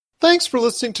Thanks for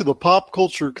listening to the Pop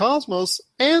Culture Cosmos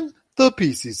and the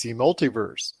PCC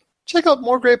Multiverse. Check out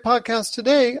more great podcasts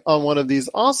today on one of these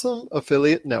awesome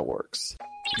affiliate networks.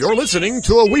 You're listening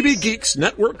to a Weeby Geeks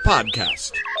Network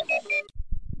podcast.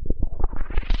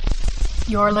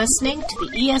 You're listening to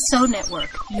the ESO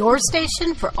Network, your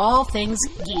station for all things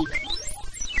geek.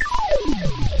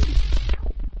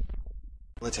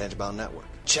 The Tangibound Network.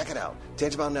 Check it out.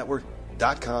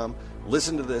 TangiboundNetwork.com.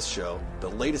 Listen to this show, the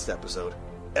latest episode,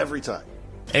 every time.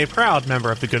 A proud member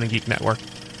of the Gonna Geek Network.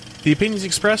 The opinions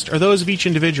expressed are those of each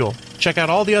individual. Check out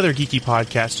all the other geeky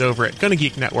podcasts over at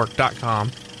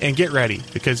GonnaGeekNetwork.com and get ready,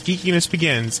 because geekiness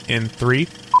begins in 3,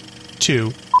 2,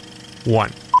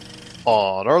 1.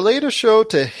 On our latest show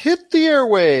to hit the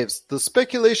airwaves, the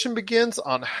speculation begins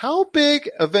on how big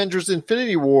Avengers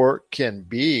Infinity War can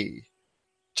be.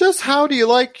 Just how do you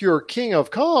like your King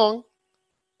of Kong?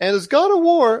 And is God of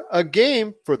War a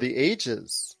game for the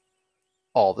ages?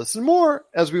 All this and more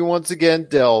as we once again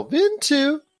delve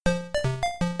into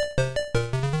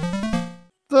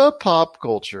the Pop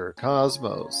Culture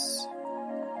Cosmos.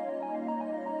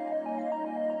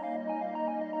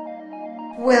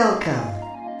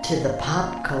 Welcome to the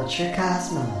Pop Culture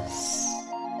Cosmos.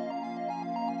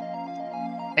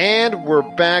 And we're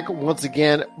back once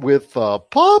again with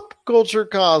Pop Culture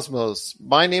Cosmos.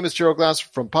 My name is Gerald Glasser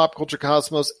from Pop Culture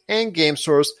Cosmos and Game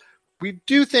Source. We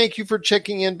do thank you for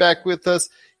checking in back with us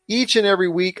each and every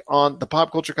week on the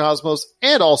Pop Culture Cosmos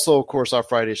and also, of course, our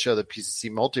Friday show, the PCC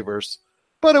Multiverse.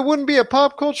 But it wouldn't be a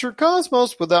Pop Culture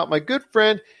Cosmos without my good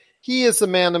friend. He is the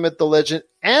man, the myth, the legend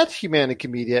at Humanica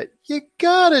Media. You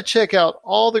gotta check out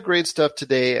all the great stuff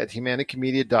today at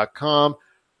humanicamedia.com,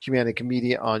 Humanica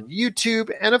Media on YouTube,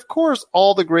 and of course,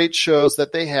 all the great shows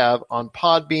that they have on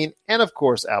Podbean and of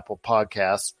course, Apple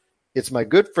Podcasts. It's my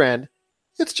good friend.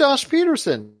 It's Josh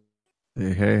Peterson.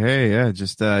 Hey, yeah,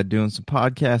 just doing some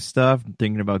podcast stuff. I'm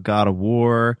thinking about God of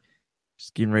War.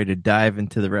 Just getting ready to dive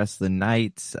into the rest of the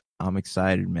nights. I'm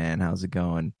excited, man. How's it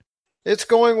going? It's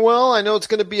going well. I know it's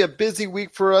going to be a busy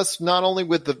week for us, not only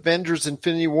with Avengers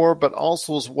Infinity War, but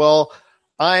also as well,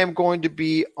 I am going to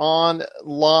be on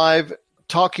live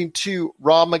talking to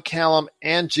Rob McCallum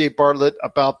and Jay Bartlett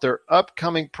about their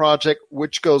upcoming project,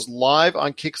 which goes live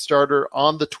on Kickstarter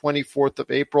on the 24th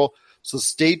of April. So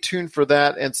stay tuned for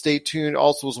that, and stay tuned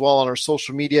also as well on our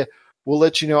social media. We'll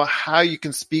let you know how you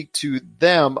can speak to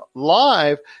them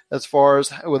live as far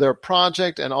as with their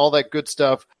project and all that good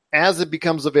stuff as it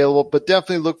becomes available. But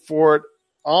definitely look for it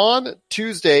on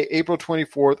Tuesday, April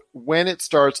 24th, when it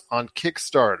starts on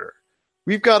Kickstarter.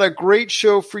 We've got a great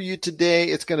show for you today.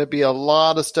 It's going to be a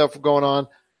lot of stuff going on.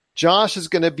 Josh is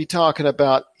going to be talking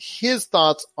about his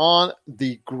thoughts on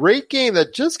the great game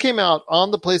that just came out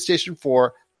on the PlayStation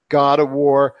 4, God of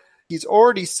War. He's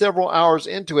already several hours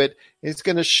into it. He's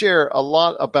going to share a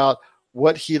lot about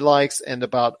what he likes and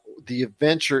about the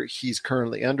adventure he's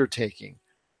currently undertaking.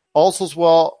 Also as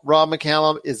well, Rob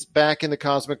McCallum is back in the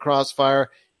Cosmic Crossfire.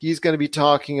 He's going to be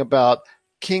talking about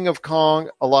King of Kong,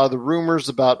 a lot of the rumors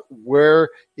about where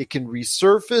it can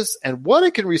resurface and what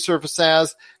it can resurface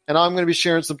as. And I'm going to be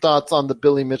sharing some thoughts on the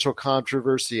Billy Mitchell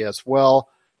controversy as well.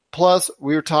 Plus,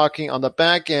 we were talking on the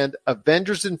back end,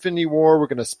 Avengers Infinity War. We're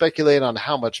going to speculate on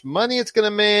how much money it's going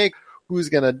to make, who's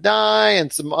going to die,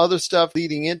 and some other stuff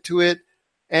leading into it.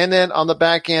 And then on the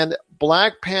back end,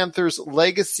 Black Panther's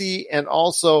legacy and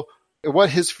also what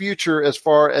his future as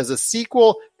far as a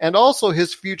sequel and also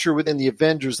his future within the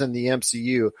Avengers and the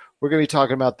MCU. We're going to be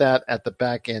talking about that at the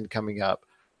back end coming up.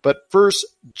 But first,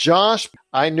 Josh,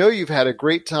 I know you've had a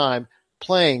great time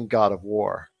playing God of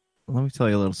War. Let me tell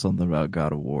you a little something about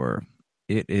God of War.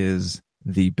 It is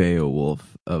the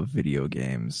Beowulf of video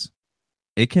games.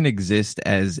 It can exist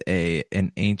as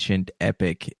an ancient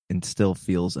epic and still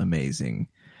feels amazing.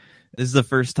 This is the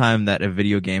first time that a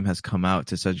video game has come out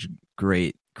to such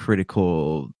great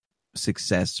critical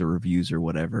success or reviews or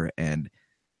whatever, and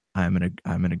I'm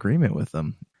in agreement with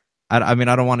them. I mean,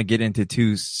 I don't want to get into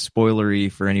too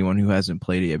spoilery for anyone who hasn't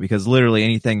played it yet, because literally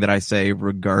anything that I say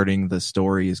regarding the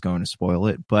story is going to spoil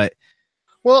it. But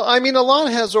well, I mean, a lot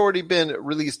has already been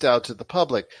released out to the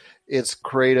public. It's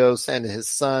Kratos and his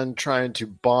son trying to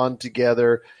bond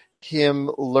together,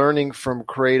 him learning from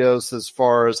Kratos as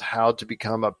far as how to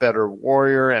become a better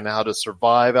warrior and how to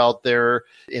survive out there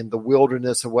in the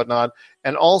wilderness and whatnot.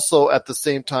 And also at the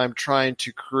same time trying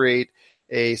to create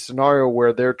a scenario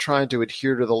where they're trying to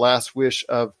adhere to the last wish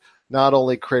of not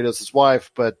only Kratos' wife,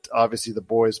 but obviously the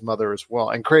boy's mother as well.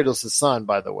 And Kratos' son,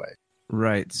 by the way.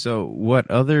 Right. So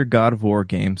what other God of War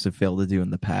games have failed to do in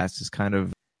the past is kind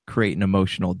of create an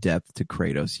emotional depth to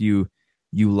Kratos. You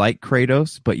you like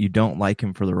Kratos, but you don't like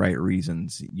him for the right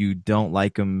reasons. You don't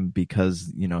like him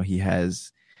because, he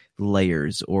has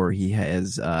layers, or he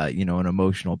has, an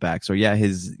emotional back. So yeah,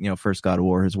 his, first God of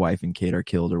War, his wife and kid are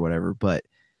killed or whatever, but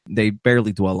they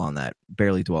barely dwell on that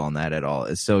at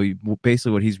all. So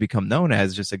basically what he's become known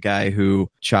as, just a guy who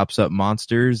chops up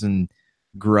monsters and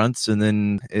grunts, and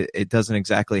then it doesn't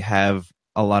exactly have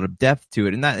a lot of depth to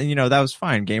it, and that was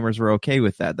fine. Gamers were okay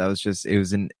with that. That was just, it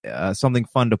was something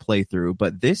fun to play through.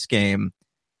 But this game,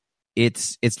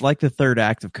 it's like the third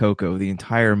act of Coco. The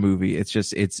entire movie,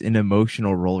 it's an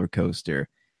emotional roller coaster,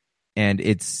 and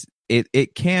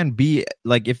it can be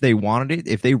like, if they wanted it,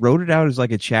 if they wrote it out as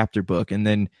like a chapter book and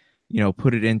then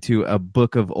put it into a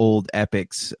book of old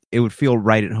epics, it would feel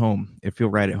right at home. It'd feel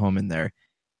right at home in there.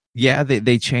 Yeah,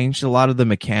 they changed a lot of the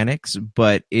mechanics,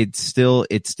 but it still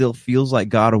feels like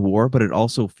God of War, but it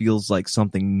also feels like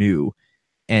something new.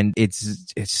 And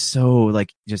it's so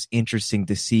like just interesting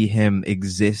to see him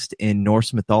exist in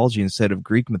Norse mythology instead of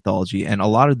Greek mythology. And a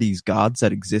lot of these gods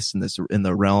that exist in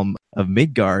the realm of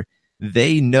Midgard,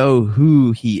 they know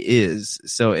who he is.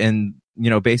 So, and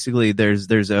basically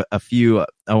there's a few,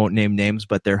 I won't name names,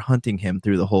 but they're hunting him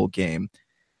through the whole game.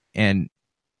 And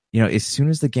as soon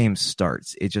as the game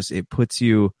starts, it puts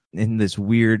you in this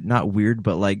not weird,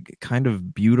 but like kind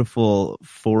of beautiful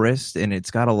forest. And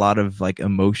it's got a lot of like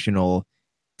emotional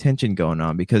tension going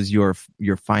on, because you're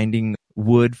finding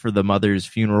wood for the mother's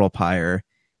funeral pyre,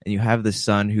 and you have the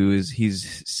son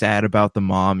he's sad about the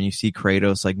mom, and you see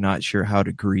Kratos like not sure how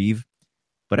to grieve.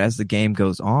 But as the game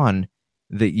goes on,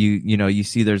 that you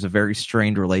see there's a very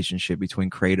strained relationship between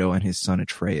Kratos and his son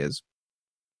Atreus.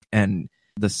 And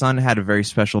the son had a very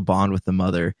special bond with the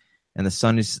mother, and the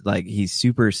son is like, he's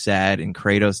super sad, and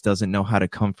Kratos doesn't know how to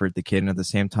comfort the kid. And at the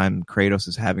same time, Kratos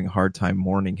is having a hard time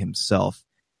mourning himself.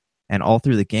 And all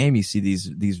through the game, you see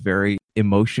these very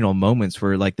emotional moments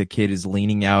where like the kid is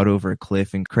leaning out over a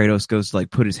cliff, and Kratos goes to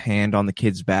like put his hand on the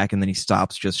kid's back, and then he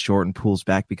stops just short and pulls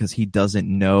back because he doesn't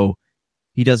know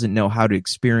how to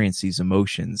experience these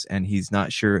emotions, and he's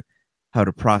not sure how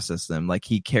to process them. Like,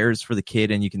 he cares for the kid,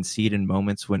 and you can see it in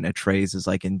moments when Atreus is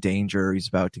like in danger, or he's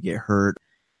about to get hurt.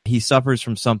 He suffers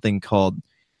from something called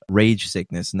rage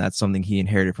sickness, and that's something he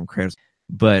inherited from Kratos.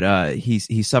 But he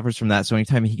suffers from that. So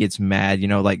anytime he gets mad,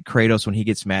 like Kratos, when he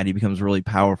gets mad, he becomes really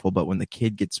powerful. But when the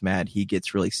kid gets mad, he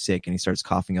gets really sick and he starts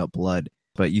coughing up blood.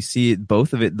 But you see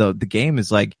both of it, though. The game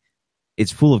is like,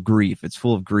 it's full of grief. It's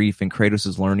full of grief, and Kratos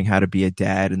is learning how to be a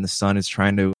dad, and the son is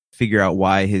trying to figure out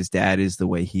why his dad is the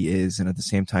way he is. And at the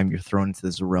same time, you're thrown into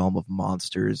this realm of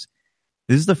monsters.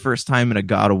 This is the first time in a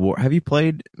God of War. Have you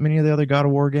played many of the other God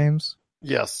of War games?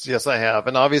 Yes, I have.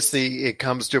 And obviously it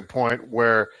comes to a point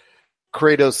where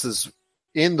Kratos is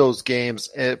in those games,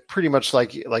 pretty much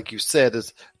like you said,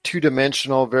 is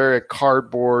two-dimensional, very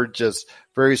cardboard, just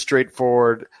very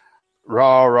straightforward,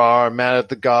 rah, mad at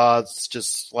the gods,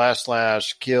 just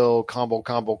slash, kill, combo.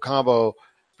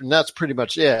 And that's pretty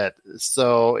much it.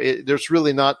 So there's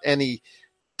really not any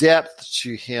depth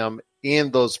to him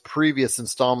in those previous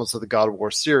installments of the God of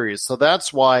War series. So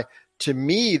that's why, to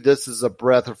me, this is a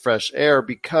breath of fresh air,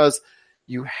 because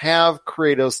you have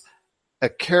Kratos, a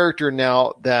character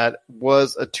now that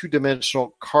was a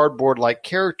two-dimensional cardboard-like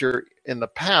character in the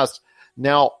past,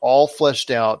 now all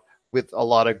fleshed out with a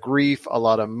lot of grief, a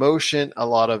lot of emotion, a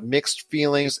lot of mixed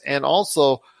feelings, and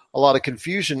also a lot of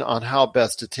confusion on how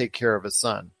best to take care of his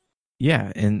son.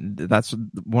 Yeah, and that's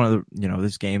one of the,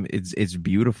 this game, it's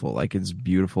beautiful. Like, it's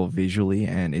beautiful visually,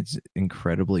 and it's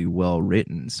incredibly well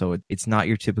written. So it's not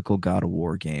your typical God of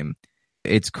War game.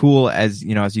 It's cool as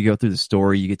you go through the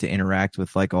story, you get to interact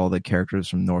with like all the characters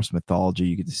from Norse mythology.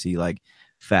 You get to see like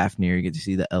Fafnir, you get to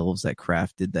see the elves that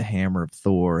crafted the hammer of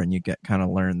Thor, and you get kind of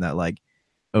learn that like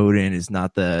Odin is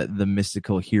not the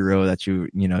mystical hero that you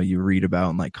read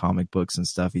about in like comic books and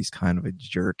stuff. He's kind of a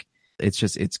jerk. It's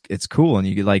just it's cool, and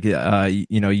you like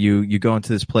you go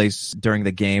into this place during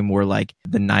the game where like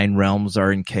the 9 realms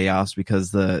are in chaos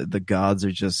because the gods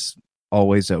are just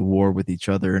always at war with each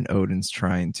other, and Odin's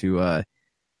trying to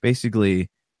basically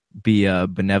be a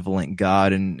benevolent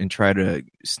god and try to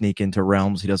sneak into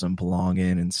realms he doesn't belong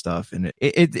in and stuff. And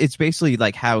it's basically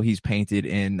like how he's painted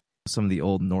in some of the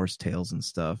old Norse tales and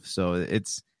stuff. So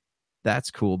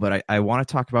that's cool. But I want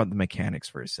to talk about the mechanics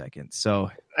for a second. So,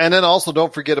 and then also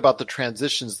don't forget about the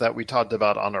transitions that we talked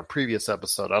about on our previous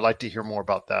episode. I'd like to hear more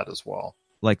about that as well.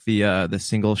 Like the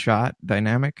single shot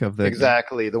dynamic of the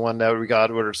exactly the one that we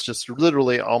got where it's just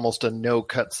literally almost a no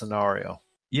cut scenario.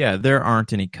 Yeah, there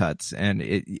aren't any cuts, and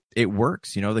it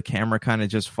works. The camera kind of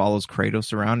just follows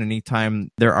Kratos around. Anytime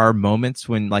there are moments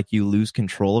when like you lose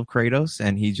control of Kratos,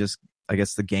 and he just, I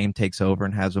guess the game takes over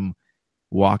and has him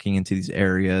walking into these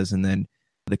areas, and then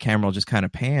the camera will just kind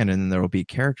of pan, and then there will be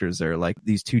characters there, like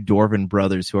these two Dwarven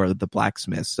brothers who are the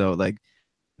blacksmiths. So like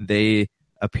they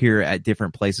appear at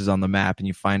different places on the map, and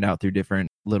you find out through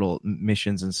different little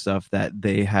missions and stuff that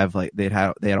they have like they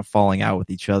had a falling out with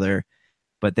each other.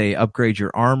 But they upgrade your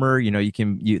armor. You know,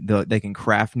 they can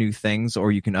craft new things,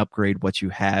 or you can upgrade what you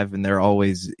have. And they're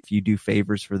always, if you do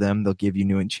favors for them, they'll give you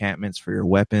new enchantments for your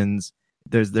weapons.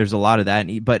 There's a lot of that.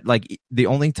 But like the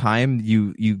only time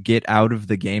you get out of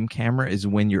the game camera is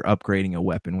when you're upgrading a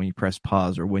weapon, when you press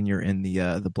pause, or when you're in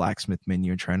the blacksmith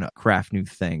menu and trying to craft new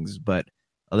things. But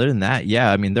other than that,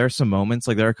 yeah, I mean, there are some moments,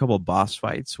 like there are a couple of boss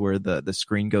fights where the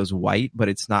screen goes white, but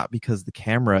it's not because the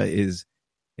camera is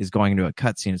going into a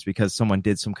cutscene. It's because someone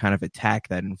did some kind of attack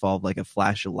that involved like a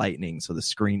flash of lightning, so the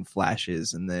screen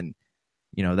flashes, and then,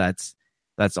 you know, that's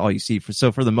all you see.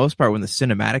 So for the most part, when the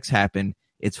cinematics happen,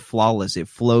 it's flawless. It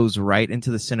flows right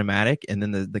into the cinematic, and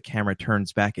then the camera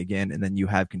turns back again, and then you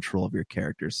have control of your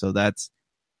character. So that's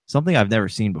something I've never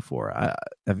seen before.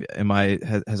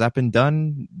 Has that been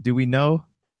done? Do we know?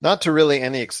 Not to really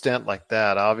any extent like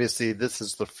that. Obviously, this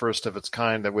is the first of its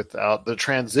kind that without the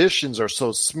transitions are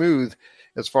so smooth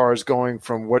as far as going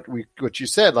from what you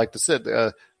said, like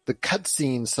the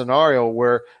cutscene scenario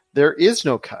where there is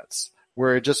no cuts,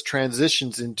 where it just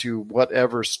transitions into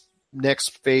whatever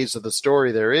next phase of the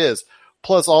story there is.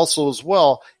 Plus, also as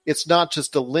well, it's not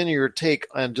just a linear take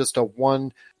on just a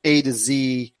one A to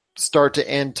Z start to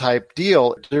end type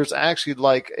deal. There's actually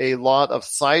like a lot of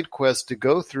side quests to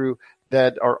go through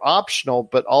that are optional,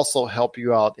 but also help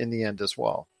you out in the end as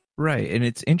well. Right. And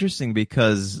it's interesting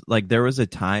because like there was a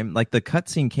time, like the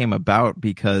cutscene came about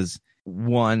because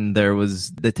one, there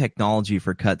was the technology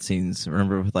for cutscenes.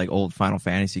 Remember with like old Final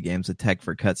Fantasy games, the tech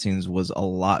for cutscenes was a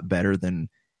lot better than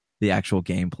the actual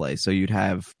gameplay. So you'd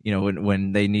have, you know,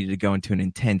 when they needed to go into an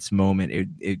intense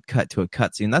moment, it cut to a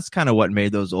cutscene. That's kind of what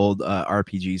made those old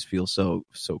RPGs feel so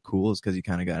cool, is because you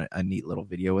kind of got a neat little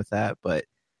video with that. But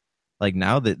like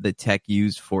now the tech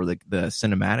used for the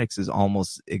cinematics is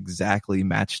almost exactly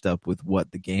matched up with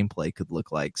what the gameplay could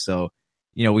look like. So,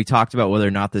 you know, we talked about whether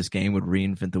or not this game would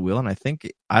reinvent the wheel. And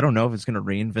I don't know if it's going to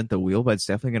reinvent the wheel, but it's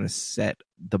definitely going to set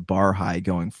the bar high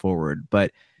going forward.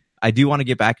 But I do want to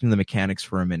get back into the mechanics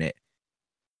for a minute.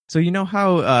 So you know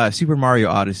how Super Mario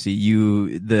Odyssey,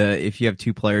 if you have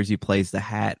two players, you play as the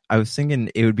hat. I was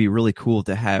thinking it would be really cool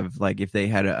to have, like, if they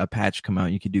had a patch come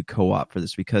out, you could do co-op for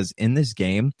this, because in this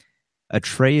game,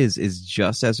 Atreus is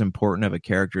just as important of a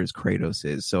character as Kratos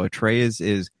is. So Atreus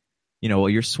is, you know, while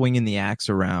you're swinging the axe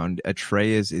around,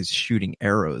 Atreus is shooting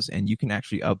arrows, and you can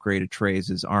actually upgrade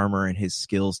Atreus' armor and his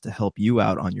skills to help you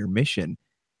out on your mission.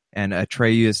 And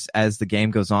Atreus, as the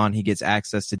game goes on, he gets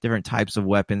access to different types of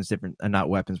weapons,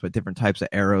 different types of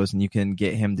arrows, and you can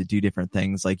get him to do different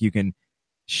things. Like you can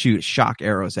shoot shock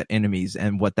arrows at enemies,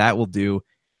 and what that will do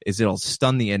is it'll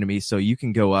stun the enemy, so you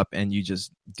can go up and you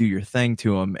just do your thing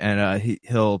to him, and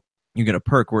you get a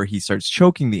perk where he starts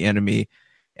choking the enemy,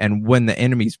 and when the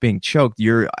enemy's being choked,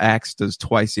 your axe does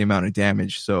twice the amount of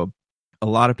damage. So a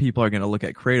lot of people are going to look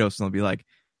at Kratos and they'll be like,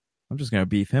 I'm just going to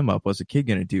beef him up. What's the kid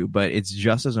going to do? But it's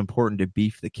just as important to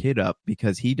beef the kid up,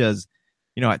 because he does,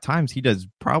 you know, at times he does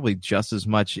probably just as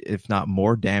much, if not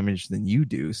more damage than you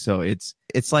do. So it's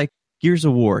like Gears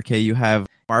of War. Okay, you have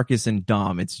Marcus and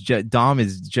Dom. Dom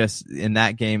is just in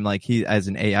that game, like he, as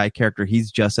an AI character,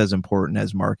 he's just as important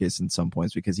as Marcus in some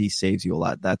points, because he saves you a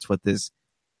lot. That's what this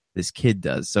kid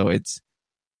does. So it's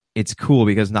cool,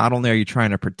 because not only are you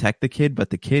trying to protect the kid, but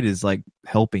the kid is like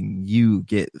helping you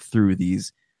get through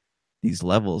these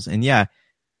levels. And yeah,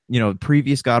 you know,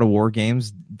 previous God of War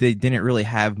games, they didn't really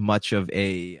have much of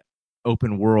a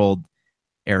open world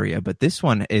area, but this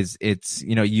one it's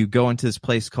you know, you go into this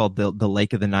place called the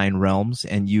Lake of the Nine Realms,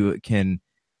 and you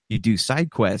do side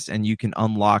quests, and you can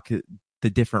unlock the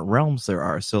different realms there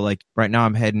are. So like right now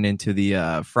I'm heading into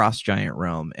the Frost Giant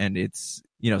realm, and it's,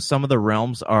 you know, some of the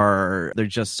realms they're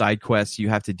just side quests. You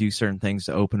have to do certain things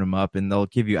to open them up, and they'll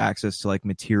give you access to like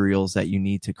materials that you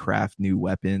need to craft new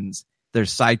weapons.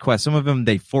 There's side quests. Some of them,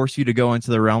 they force you to go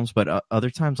into the realms, but other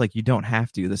times, like, you don't have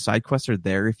to. The side quests are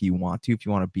there if you want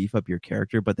to beef up your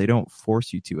character, but they don't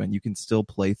force you to, and you can still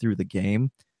play through the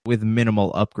game with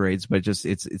minimal upgrades, but just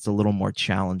it's a little more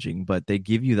challenging. But they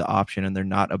give you the option, and they're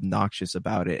not obnoxious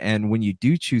about it. And when you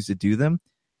do choose to do them,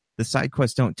 the side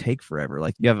quests don't take forever.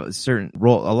 Like, you have a certain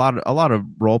role, a lot of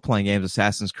role playing games,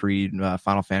 Assassin's Creed,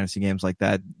 Final Fantasy games like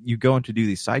that. You go in to do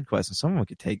these side quests, and some of them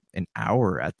could take an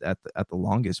hour at the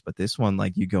longest. But this one,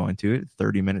 like, you go into it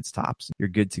 30 minutes tops, you're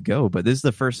good to go. But this is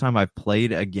the first time I've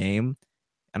played a game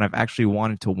and I've actually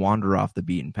wanted to wander off the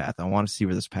beaten path. I want to see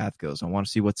where this path goes. I want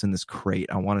to see what's in this crate.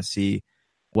 I want to see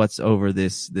what's over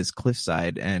this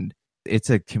cliffside, and it's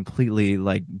a completely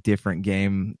like different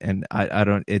game. And I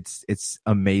don't, it's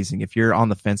amazing. If you're on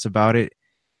the fence about it,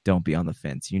 don't be on the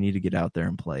fence. You need to get out there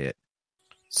and play it.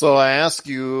 So I ask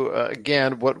you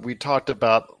again what we talked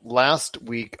about last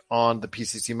week on the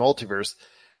PCC Multiverse,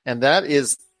 and that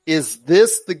is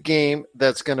this the game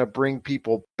that's going to bring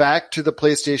people back to the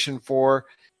PlayStation 4?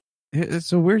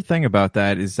 It's a weird thing about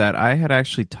that is that I had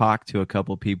actually talked to a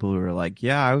couple people who were like,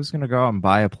 yeah, I was going to go out and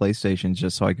buy a PlayStation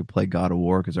just so I could play God of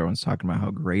War because everyone's talking about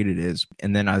how great it is.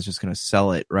 And then I was just going to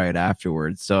sell it right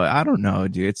afterwards. So I don't know,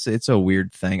 dude. It's a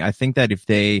weird thing. I think that if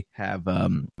they have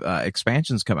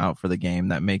expansions come out for the game,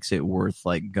 that makes it worth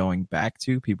like going back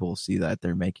to. People will see that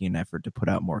they're making an effort to put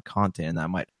out more content, and that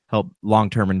might help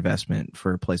long-term investment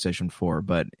for PlayStation 4.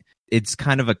 But it's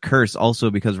kind of a curse also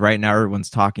because right now everyone's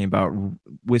talking about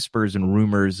whispers and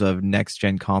rumors of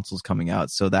next-gen consoles coming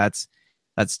out. So that's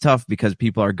tough because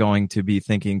people are going to be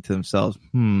thinking to themselves,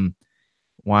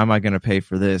 why am I going to pay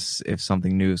for this if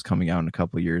something new is coming out in a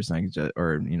couple of years and I can just,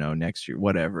 or, next year,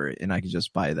 whatever, and I can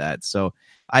just buy that. So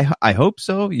I hope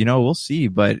so, we'll see.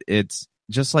 But it's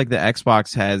just like the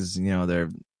Xbox has, their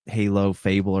Halo,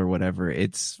 Fable or whatever.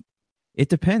 It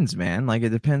depends, man. Like, it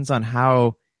depends on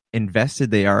how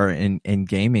invested they are in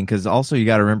gaming, because also you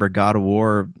got to remember God of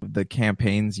War, the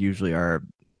campaigns usually are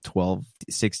 12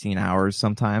 16 hours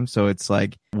sometimes, so it's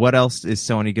like, what else is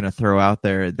Sony going to throw out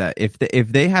there that if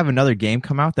they have another game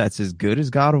come out that's as good as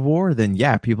God of War, then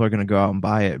yeah, people are going to go out and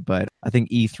buy it. But I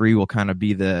think E3 will kind of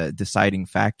be the deciding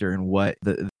factor in what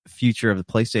the future of the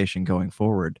PlayStation going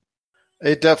forward.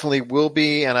 It definitely will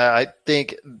be, and I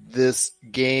think this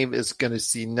game is going to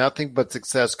see nothing but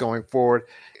success going forward.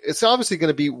 It's obviously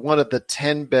going to be one of the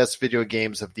 10 best video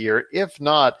games of the year, if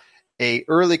not a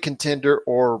early contender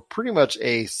or pretty much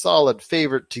a solid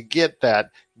favorite to get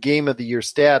that Game of the Year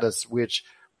status, which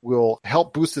will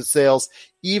help boost its sales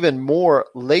even more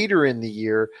later in the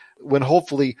year when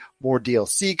hopefully more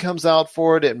DLC comes out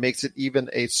for it. It makes it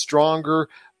even a stronger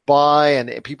buy,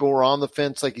 and people who are on the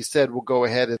fence, like you said, will go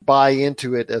ahead and buy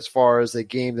into it as far as a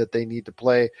game that they need to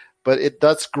play. But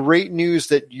that's great news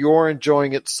that you're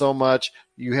enjoying it so much.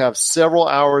 You have several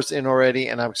hours in already,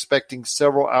 and I'm expecting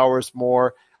several hours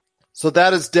more. So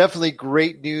that is definitely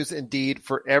great news indeed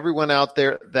for everyone out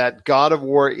there, that God of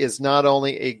War is not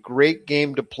only a great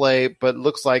game to play, but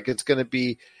looks like it's going to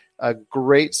be a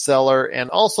great seller and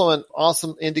also an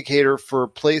awesome indicator for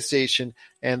PlayStation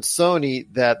and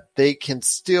Sony that they can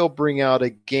still bring out a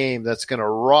game that's going to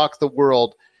rock the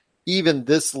world even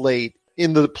this late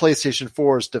in the PlayStation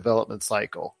 4's development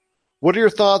cycle. What are your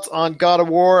thoughts on God of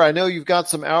War? I know you've got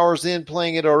some hours in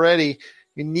playing it already.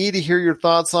 We need to hear your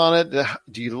thoughts on it.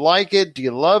 Do you like it? Do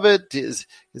you love it? Is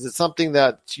it something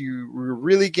that you were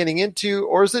really getting into,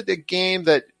 or is it a game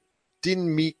that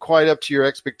didn't meet quite up to your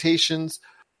expectations?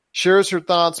 Share us your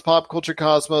thoughts,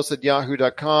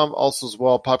 popculturecosmos@yahoo.com. Also as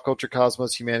well, Pop Culture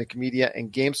Cosmos, Humanica Media,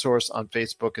 and Game Source on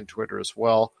Facebook and Twitter as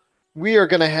well. We are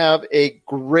going to have a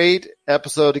great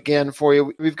episode again for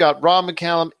you. We've got Rob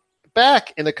McCallum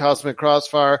back in the Cosmic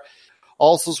Crossfire.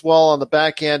 Also as well on the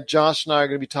back end, Josh and I are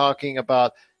going to be talking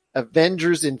about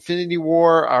Avengers Infinity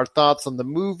War, our thoughts on the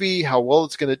movie, how well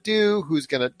it's going to do, who's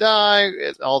going to die,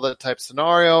 all that type of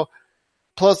scenario.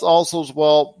 Plus also as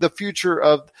well, the future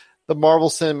of the Marvel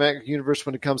Cinematic Universe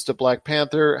when it comes to Black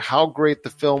Panther, how great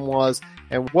the film was,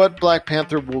 and what Black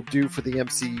Panther will do for the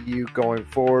MCU going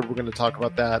forward. We're going to talk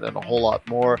about that and a whole lot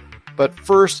more. But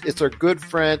first, it's our good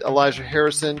friend Elijah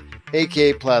Harrison,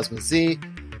 a.k.a. Plasma Z.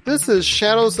 This is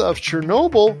Shadows of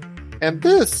Chernobyl, and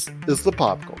this is the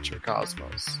Pop Culture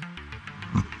Cosmos.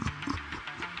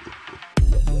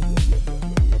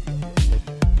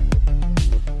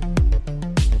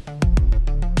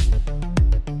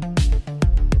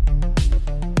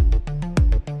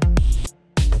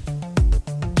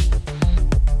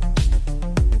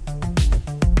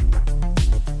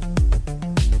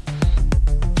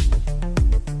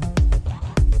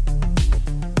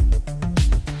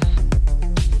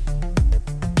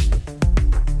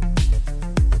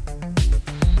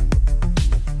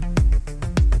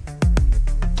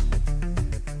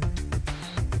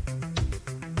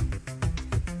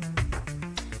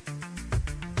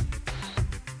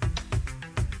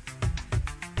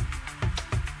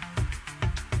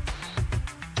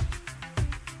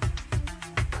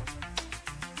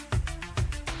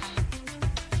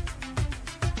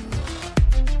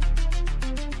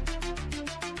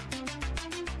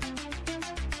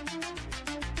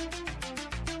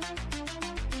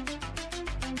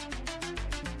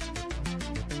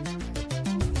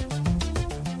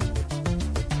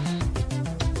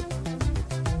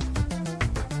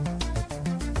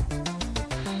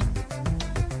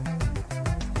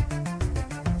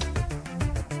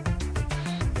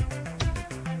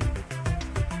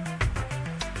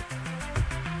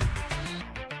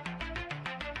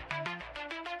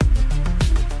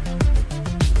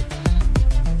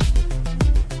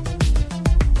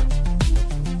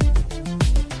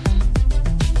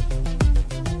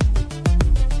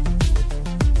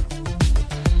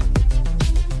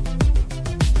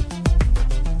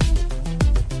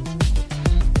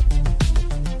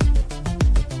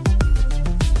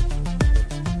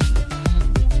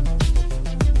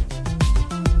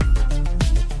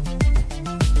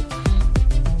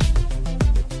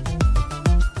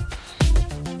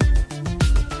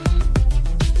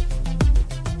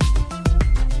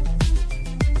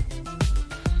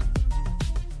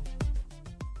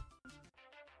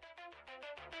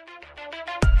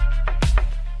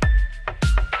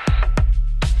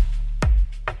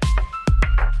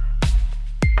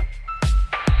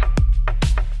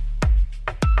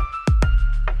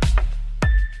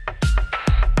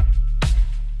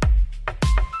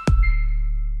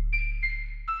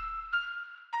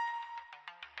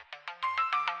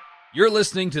 You're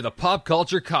listening to the Pop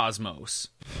Culture Cosmos.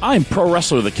 I'm pro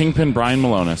wrestler the Kingpin Brian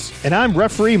Malonis. And I'm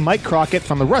referee Mike Crockett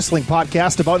from the Wrestling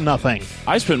Podcast About Nothing.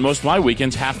 I spent most of my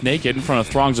weekends half naked in front of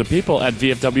throngs of people at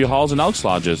VFW halls and Elks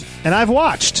Lodges. And I've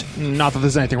watched. Not that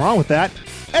there's anything wrong with that.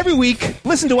 Every week,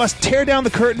 listen to us tear down the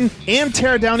curtain and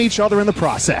tear down each other in the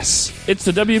process. It's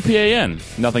the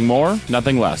WPAN. Nothing more,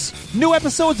 nothing less. New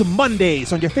episodes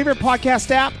Mondays on your favorite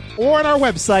podcast app or on our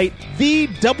website,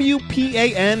 thewpan.com.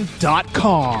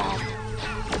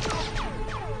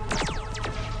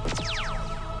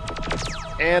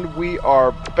 And we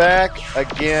are back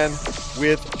again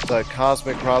with the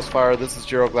Cosmic Crossfire. This is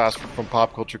Gerald Glassford from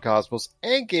Pop Culture Cosmos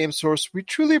and Game Source. We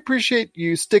truly appreciate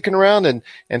you sticking around and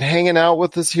hanging out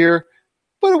with us here.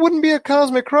 But it wouldn't be a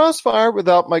Cosmic Crossfire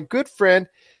without my good friend.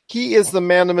 He is the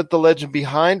man, the myth, the legend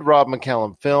behind Rob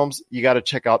McCallum Films. You got to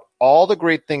check out all the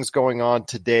great things going on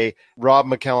today.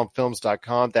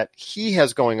 RobMcCallumFilms.com that he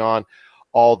has going on.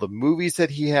 All the movies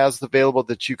that he has available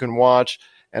that you can watch.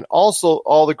 And also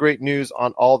all the great news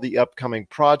on all the upcoming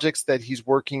projects that he's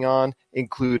working on,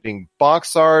 including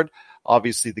Box Art,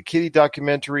 obviously the Kitty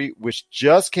documentary, which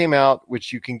just came out,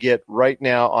 which you can get right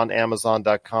now on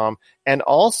Amazon.com, and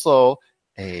also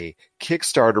a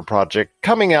Kickstarter project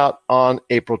coming out on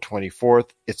April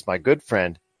 24th. It's my good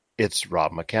friend. It's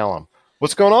Rob McCallum.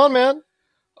 What's going on, man?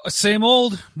 Same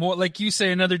old, more like you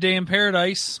say, another day in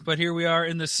paradise, but here we are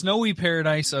in the snowy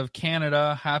paradise of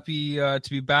Canada. Happy to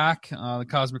be back. The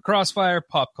Cosmic Crossfire,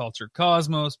 Pop Culture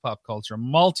Cosmos, Pop Culture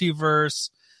Multiverse.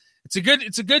 It's a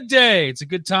good day. It's a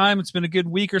good time. It's been a good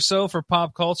week or so for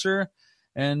pop culture,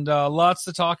 and lots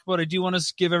to talk about. I do want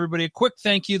to give everybody a quick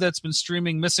thank you that's been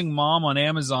streaming Missing Mom on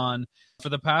Amazon for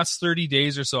the past 30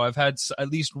 days or so. I've had at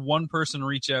least one person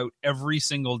reach out every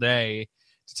single day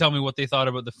to tell me what they thought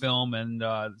about the film and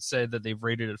said that they've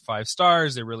rated it 5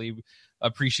 stars. They really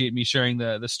appreciate me sharing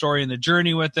the story and the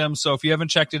journey with them. So if you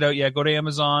haven't checked it out yet, go to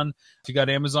Amazon. If you got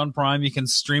Amazon Prime, you can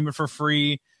stream it for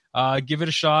free. Give it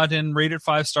a shot and rate it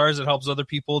 5 stars. It helps other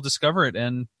people discover it.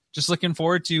 And just looking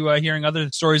forward to hearing other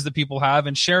stories that people have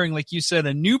and sharing, like you said,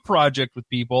 a new project with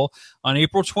people on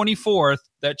April 24th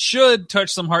that should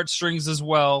touch some heartstrings as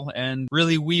well and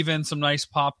really weave in some nice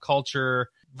pop culture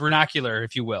vernacular,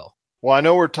 if you will. Well, I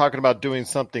know we're talking about doing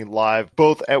something live,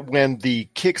 both at when the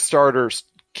Kickstarter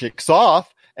kicks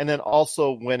off and then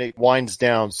also when it winds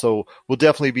down. So we'll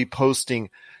definitely be posting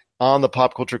on the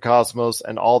Pop Culture Cosmos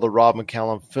and all the Rob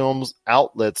McCallum Films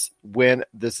outlets when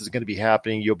this is going to be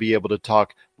happening. You'll be able to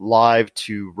talk live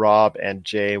to Rob and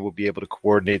Jay. We'll be able to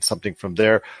coordinate something from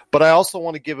there. But I also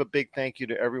want to give a big thank you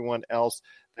to everyone else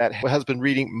that has been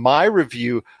reading my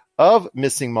review of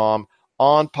Missing Mom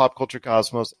on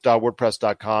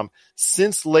popculturecosmos.wordpress.com.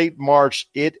 Since late March,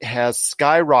 it has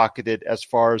skyrocketed as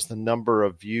far as the number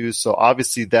of views. So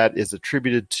obviously that is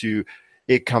attributed to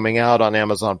it coming out on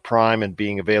Amazon Prime and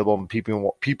being available, and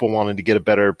people wanting to get a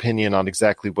better opinion on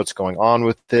exactly what's going on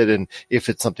with it and if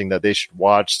it's something that they should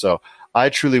watch. So I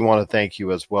truly want to thank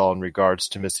you as well in regards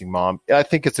to Missing Mom. I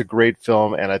think it's a great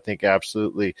film, and I think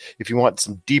absolutely, if you want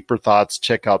some deeper thoughts,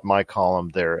 check out my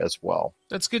column there as well.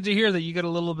 That's good to hear that you get a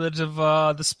little bit of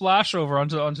the splash over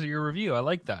onto your review. I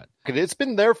like that. It's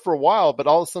been there for a while, but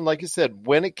all of a sudden, like you said,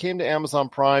 when it came to Amazon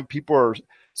Prime, people are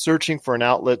searching for an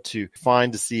outlet to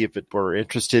find to see if it were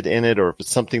interested in it or if it's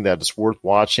something that is worth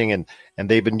watching. And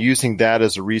they've been using that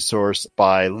as a resource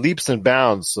by leaps and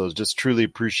bounds. So just truly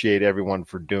appreciate everyone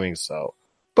for doing so.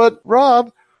 But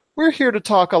Rob, we're here to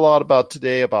talk a lot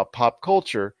today about pop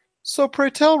culture. So pray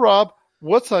tell, Rob,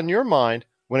 what's on your mind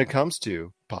when it comes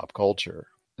to pop culture?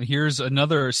 Here's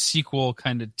another sequel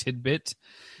kind of tidbit.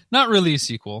 Not really a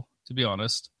sequel, to be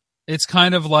honest. It's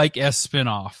kind of like a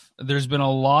spin-off. There's been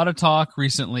a lot of talk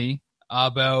recently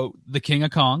about the King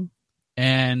of Kong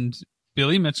and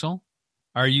Billy Mitchell.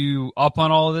 Are you up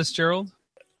on all of this, Gerald?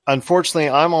 Unfortunately,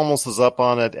 I'm almost as up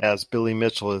on it as Billy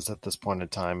Mitchell is at this point in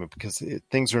time because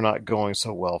things are not going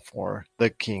so well for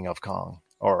the King of Kong,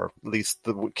 or at least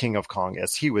the King of Kong,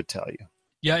 as he would tell you.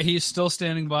 Yeah, he's still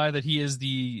standing by that he is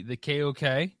the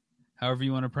KOK, however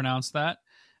you want to pronounce that.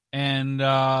 And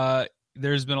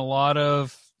there's been a lot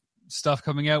of stuff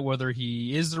coming out, whether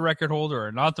he is the record holder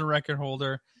or not the record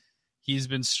holder. He's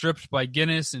been stripped by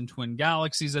Guinness and Twin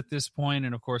Galaxies at this point,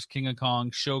 and of course King of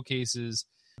Kong showcases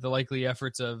the likely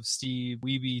efforts of Steve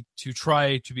Wiebe to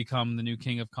try to become the new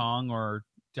King of Kong or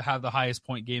to have the highest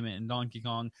point game in Donkey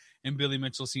Kong, and Billy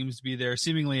Mitchell seems to be there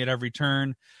seemingly at every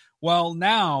turn. Well,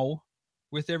 now,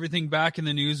 with everything back in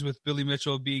the news with Billy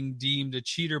Mitchell being deemed a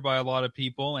cheater by a lot of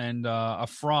people and a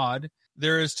fraud,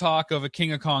 there is talk of a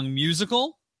King of Kong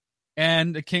musical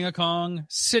and a King of Kong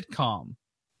sitcom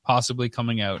possibly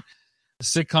coming out.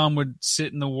 The sitcom would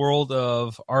sit in the world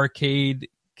of arcade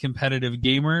competitive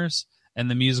gamers,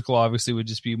 and the musical obviously would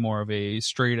just be more of a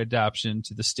straight adaptation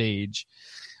to the stage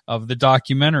of the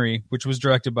documentary, which was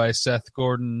directed by Seth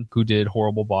Gordon, who did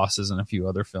Horrible Bosses and a few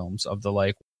other films of the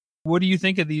like. What do you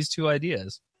think of these two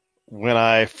ideas? When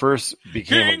I first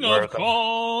became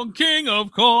King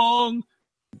of Kong.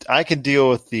 I can deal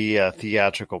with the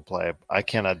theatrical play. I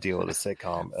cannot deal with a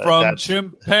sitcom. From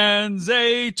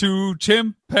chimpanzee to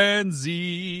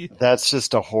chimpanzee. That's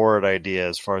just a horrid idea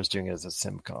as far as doing it as a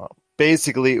sitcom.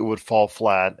 Basically, it would fall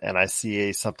flat, and I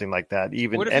see something like that.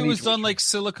 What if it was done like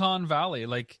Silicon Valley,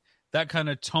 like that kind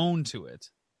of tone to it?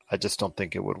 I just don't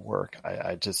think it would work.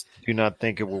 I just do not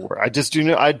think it will work. I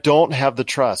don't have the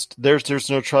trust. There's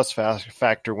no trust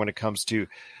factor when it comes to,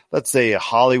 let's say,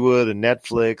 Hollywood and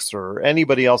Netflix or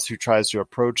anybody else who tries to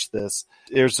approach this.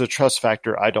 There's a trust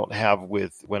factor I don't have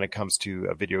with when it comes to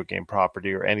a video game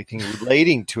property or anything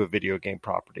relating to a video game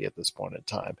property at this point in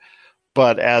time.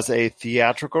 But as a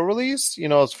theatrical release,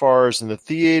 as far as in the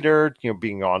theater,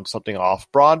 being on something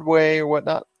off Broadway or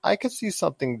whatnot, I could see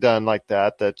something done like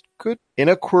that could, in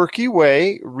a quirky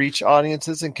way, reach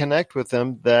audiences and connect with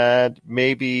them that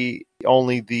maybe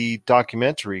only the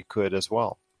documentary could as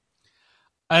well.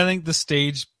 I think the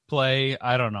stage play,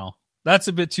 I don't know. That's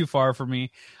a bit too far for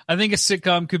me. I think a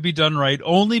sitcom could be done right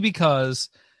only because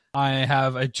I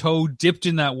have a toe dipped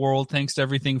in that world thanks to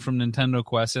everything from Nintendo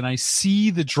Quest, and I see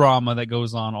the drama that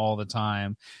goes on all the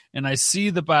time, and I see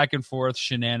the back and forth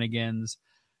shenanigans,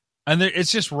 and it's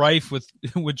just rife with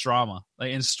drama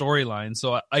and storyline.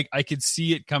 So I could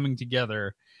see it coming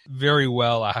together very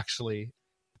well, actually.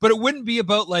 But it wouldn't be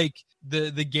about like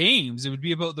the games. It would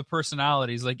be about the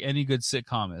personalities, like any good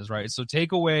sitcom is, right? So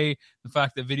take away the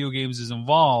fact that video games is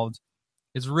involved.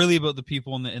 It's really about the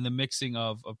people in the mixing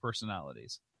of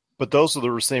personalities. But those are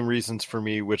the same reasons for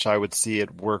me, which I would see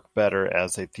it work better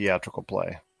as a theatrical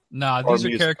play. Nah, these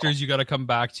are characters you got to come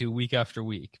back to week after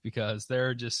week because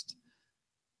they're just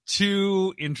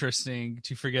too interesting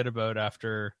to forget about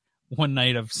after one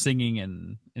night of singing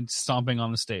and stomping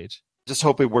on the stage. Just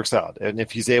hope it works out. And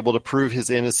if he's able to prove his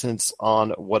innocence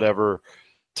on whatever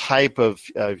type of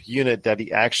unit that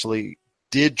he actually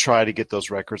did try to get those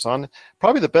records on,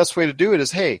 probably the best way to do it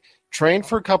is, hey, train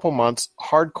for a couple months,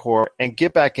 hardcore, and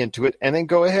get back into it, and then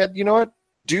go ahead,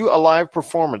 do a live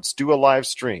performance, do a live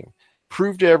stream.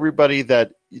 Prove to everybody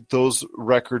that those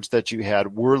records that you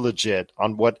had were legit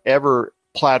on whatever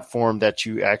platform that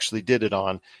you actually did it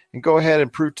on, and go ahead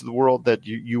and prove to the world that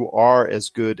you are as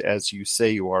good as you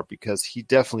say you are, because he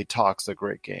definitely talks a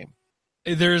great game.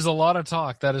 There's a lot of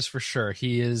talk, that is for sure.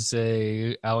 He is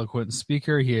a eloquent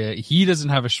speaker. He doesn't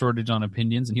have a shortage on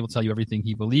opinions, and he will tell you everything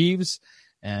he believes.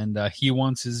 And he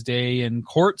wants his day in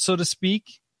court, so to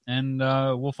speak, and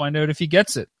we'll find out if he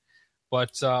gets it.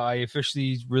 But I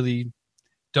officially really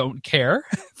don't care,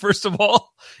 first of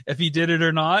all, if he did it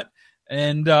or not.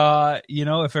 And,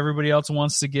 if everybody else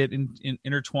wants to get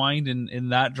intertwined in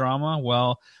that drama,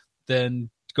 well,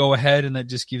 then go ahead, and that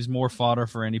just gives more fodder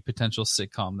for any potential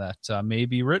sitcom that may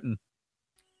be written.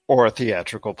 Or a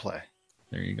theatrical play.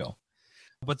 There you go.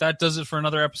 But that does it for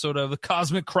another episode of The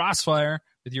Cosmic Crossfire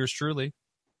with yours truly.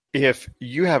 If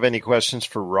you have any questions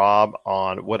for Rob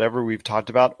on whatever we've talked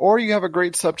about, or you have a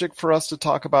great subject for us to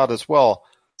talk about as well,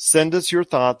 send us your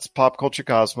thoughts,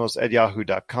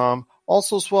 popculturecosmos@yahoo.com.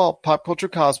 Also as well, Pop Culture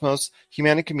Cosmos,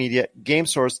 Humanica Media, Game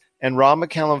Source, and Rob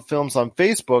McCallum Films on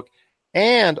Facebook,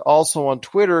 and also on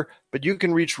Twitter. But you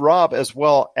can reach Rob as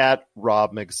well at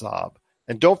Rob McZob.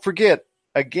 And don't forget,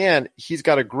 again, he's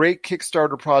got a great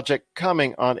Kickstarter project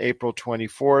coming on April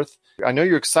 24th. I know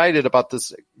you're excited about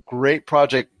this great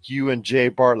project you and Jay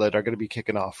Bartlett are going to be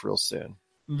kicking off real soon.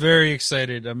 Very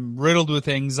excited. I'm riddled with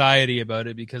anxiety about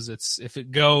it because if it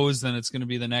goes, then it's going to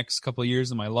be the next couple of years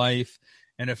of my life.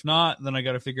 And if not, then I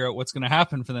got to figure out what's going to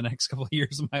happen for the next couple of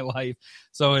years of my life.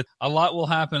 So a lot will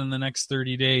happen in the next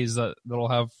 30 days that'll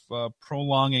have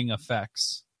prolonging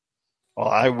effects. Well,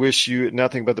 I wish you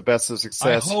nothing but the best of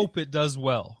success. I hope it does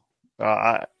well.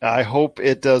 I hope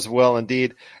it does well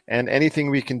indeed. And anything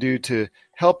we can do to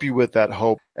help you with that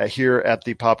hope here at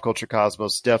the Pop Culture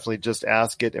Cosmos, definitely just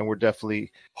ask it. And we're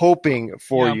definitely hoping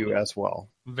for you as well.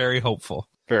 Very hopeful.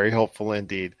 Very hopeful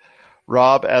indeed.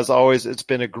 Rob, as always, it's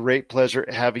been a great pleasure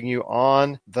having you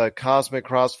on the Cosmic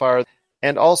Crossfire,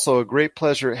 and also a great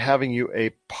pleasure having you a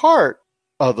part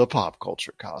of the Pop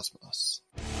Culture Cosmos.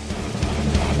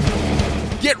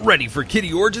 Get ready for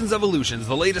Kitty Origins Evolutions,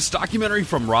 the latest documentary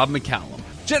from Rob McCallum.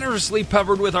 Generously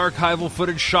peppered with archival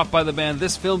footage shot by the band,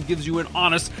 this film gives you an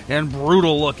honest and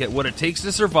brutal look at what it takes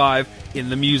to survive in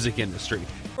the music industry.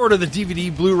 Order the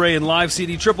DVD, Blu-ray, and live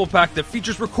CD triple pack that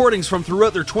features recordings from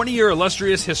throughout their 20-year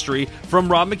illustrious history from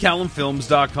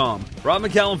RobMcCallumFilms.com.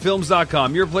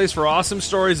 RobMcCallumFilms.com, your place for awesome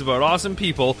stories about awesome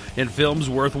people and films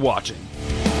worth watching.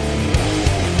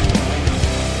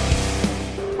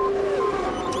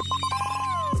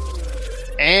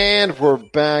 And we're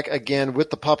back again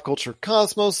with the Pop Culture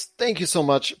Cosmos. Thank you so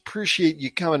much. Appreciate you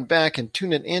coming back and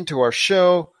tuning into our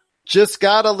show. Just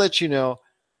gotta let you know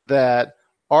that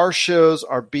our shows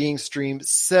are being streamed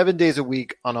 7 days a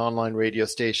week on online radio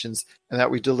stations, and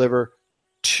that we deliver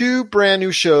 2 brand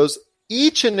new shows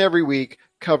each and every week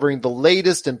covering the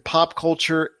latest in pop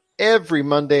culture every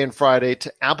Monday and Friday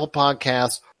to Apple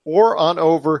Podcasts or on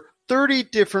over 30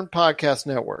 different podcast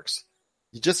networks.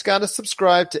 You just got to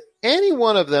subscribe to any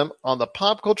one of them on the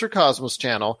Pop Culture Cosmos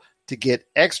channel to get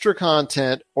extra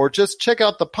content, or just check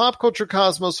out the Pop Culture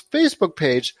Cosmos Facebook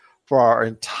page for our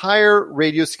entire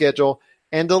radio schedule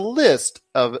and a list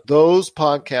of those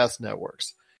podcast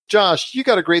networks. Josh, you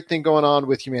got a great thing going on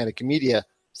with Humanica Media.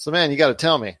 So, man, you got to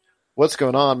tell me what's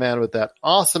going on, man, with that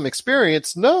awesome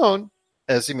experience known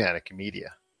as Humanica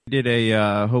Media. We did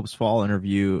a Hope's Fall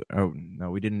interview. Oh,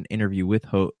 no, we did an interview with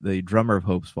the drummer of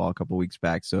Hope's Fall a couple weeks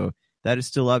back. So that is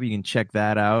still up. You can check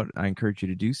that out. I encourage you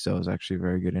to do so. It's actually a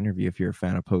very good interview if you're a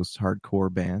fan of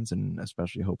post-hardcore bands, and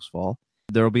especially Hope's Fall.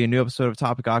 There will be a new episode of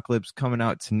Topicocalypse coming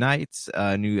out tonight.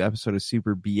 A new episode of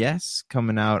Super BS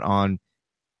coming out on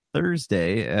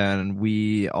Thursday. And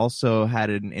we also had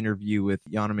an interview with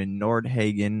Jonathan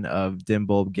Nordhagen of Dim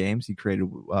Bulb Games. He created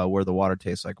Where the Water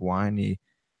Tastes Like Wine. He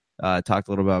talked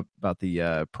a little about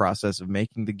the process of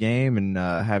making the game and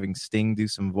having Sting do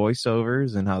some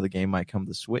voiceovers and how the game might come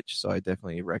to Switch. So I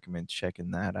definitely recommend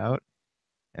checking that out.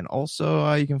 And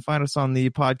also, you can find us on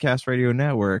the Podcast Radio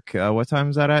Network. What time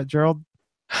is that at, Gerald?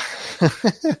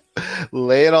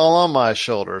 Lay it all on my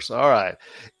shoulders. All right.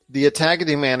 The Attack of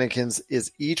the Mannequins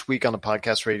is each week on the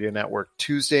Podcast Radio Network,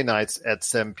 Tuesday nights at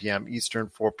 7 p.m. Eastern,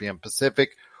 4 p.m.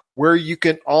 Pacific, where you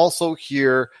can also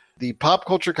hear the Pop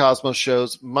Culture Cosmos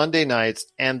shows Monday nights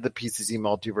and the PCC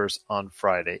Multiverse on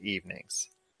Friday evenings.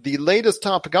 The latest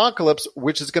Topicocalypse,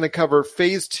 which is going to cover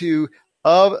Phase 2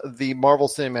 of the Marvel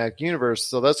Cinematic Universe,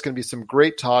 so that's going to be some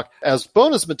great talk as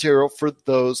bonus material for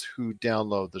those who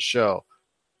download the show.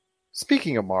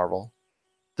 Speaking of Marvel,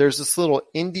 there's this little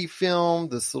indie film,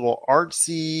 this little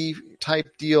artsy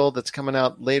type deal that's coming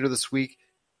out later this week.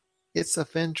 It's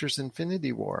Avengers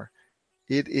Infinity War.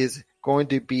 It is going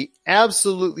to be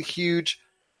absolutely huge.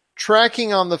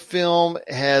 Tracking on the film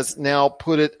has now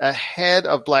put it ahead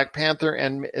of Black Panther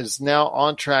and is now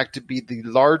on track to be the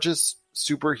largest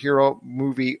superhero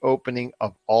movie opening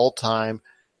of all time.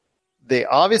 They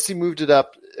obviously moved it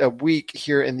up a week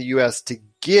here in the U.S. to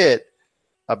get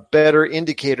a better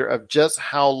indicator of just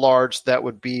how large that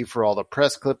would be for all the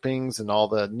press clippings and all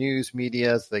the news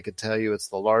media. So they could tell you it's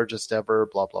the largest ever,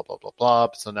 blah, blah, blah, blah, blah.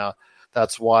 So now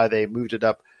that's why they moved it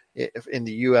up in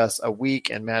the U.S. a week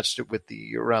and matched it with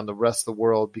around the rest of the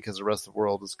world, because the rest of the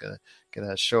world is going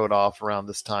to show it off around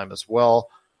this time as well.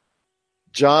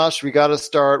 Josh, we got to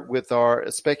start with our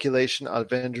speculation on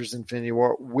Avengers Infinity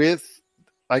War with,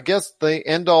 I guess, the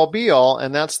end-all be-all,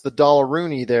 and that's the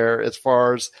dollar-rooney there as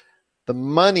far as the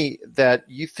money that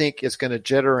you think is going to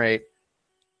generate.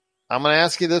 I'm going to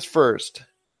ask you this first.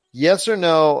 Yes or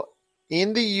no,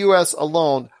 in the U.S.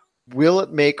 alone, will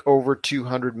it make over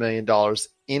 $200 million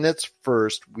in its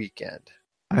first weekend?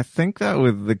 I think that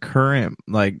with the current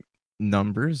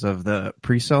numbers of the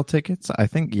pre-sale tickets, I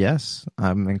think yes.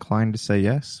 I'm inclined to say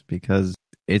yes, because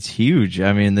it's huge.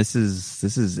 I mean, this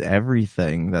is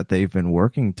everything that they've been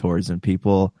working towards, and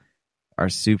people are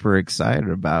super excited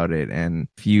about it. And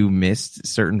if you missed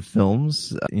certain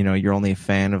films, you're only a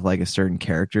fan of a certain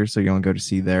character, so you only go to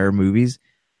see their movies.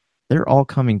 They're all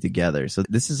coming together. So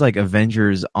this is like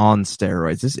Avengers on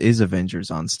steroids. This is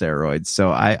Avengers on steroids. So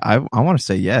I want to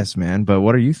say yes, man. But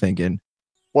what are you thinking?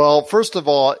 Well, first of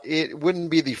all, it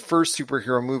wouldn't be the first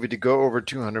superhero movie to go over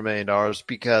 $200 million,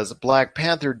 because Black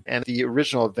Panther and the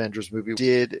original Avengers movie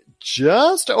did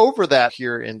just over that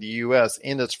here in the U.S.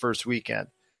 in its first weekend.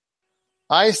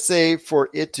 I say for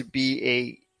it to be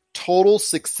a total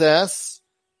success,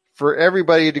 for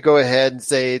everybody to go ahead and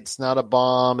say it's not a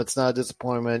bomb, it's not a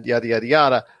disappointment, yada, yada,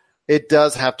 yada, it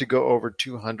does have to go over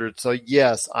 200. So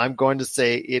yes, I'm going to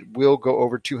say it will go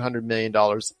over $200 million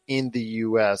in the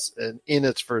U.S. in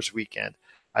its first weekend.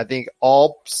 I think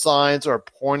all signs are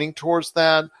pointing towards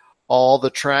that. All the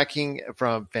tracking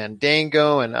from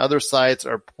Fandango and other sites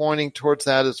are pointing towards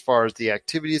that as far as the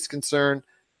activity is concerned.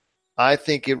 I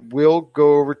think it will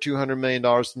go over $200 million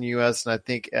in the U.S., and I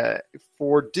think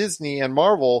for Disney and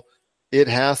Marvel, it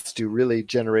has to really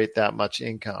generate that much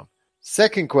income.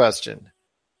 Second question,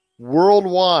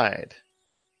 worldwide,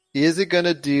 is it going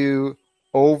to do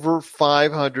over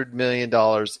 $500 million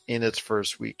in its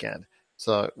first weekend?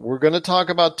 So we're going to talk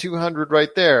about 200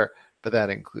 right there, but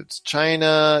that includes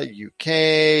China,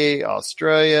 UK,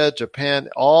 Australia, Japan,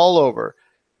 all over.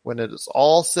 When it is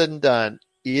all said and done,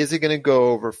 is it going to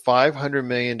go over $500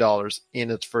 million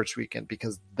in its first weekend?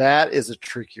 Because that is a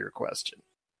trickier question.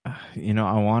 You know,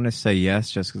 I want to say yes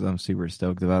just because I'm super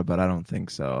stoked about it, but I don't think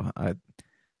so.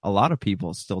 A lot of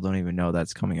people still don't even know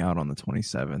that's coming out on the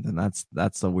 27th, and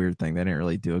that's the weird thing. They didn't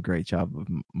really do a great job of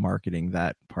marketing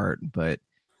that part, but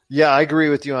yeah, I agree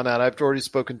with you on that. I've already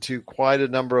spoken to quite a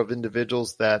number of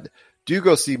individuals that do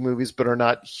go see movies but are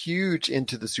not huge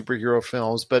into the superhero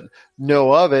films, but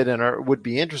know of it and would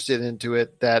be interested into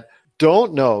it, that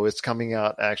don't know it's coming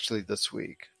out actually this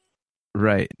week.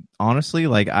 Right. Honestly,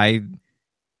 like I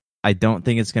don't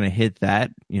think it's going to hit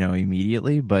that,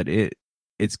 immediately, but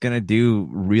it's going to do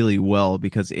really well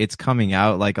because it's coming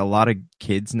out. Like a lot of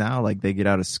kids now, like they get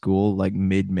out of school like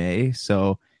mid-May,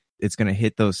 so it's going to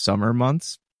hit those summer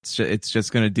months. It's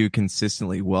just going to do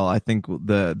consistently well. I think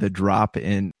the drop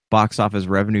in box office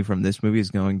revenue from this movie is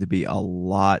going to be a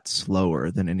lot slower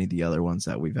than any of the other ones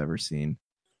that we've ever seen.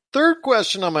 Third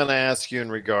question I'm going to ask you in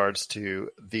regards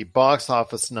to the box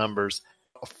office numbers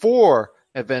for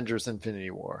Avengers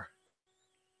Infinity War.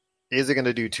 Is it going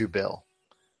to do $2 billion?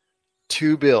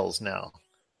 $2 billion now.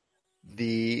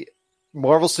 The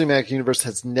Marvel Cinematic Universe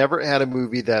has never had a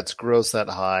movie that's grossed that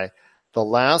high. The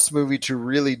last movie to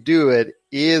really do it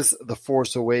is The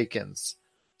Force Awakens.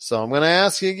 So I'm going to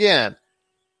ask you again,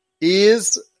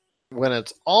 when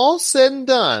it's all said and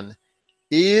done,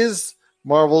 is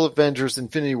Marvel Avengers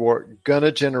Infinity War going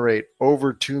to generate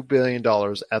over $2 billion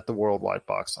at the worldwide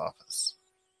box office?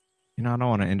 I don't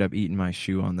want to end up eating my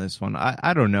shoe on this one.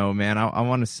 I don't know, man. I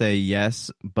want to say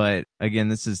yes, but again,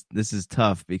 this is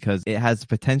tough because it has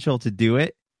potential to do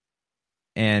it,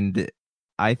 and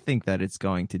I think that it's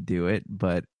going to do it,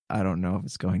 but I don't know if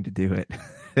it's going to do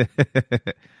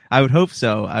it. I would hope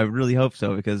so. I really hope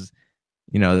so because,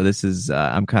 this is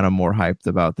I'm kind of more hyped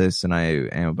about this than I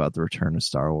am about the return of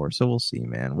Star Wars. So we'll see,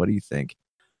 man. What do you think?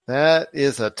 That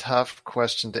is a tough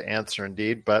question to answer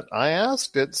indeed, but I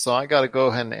asked it, so I got to go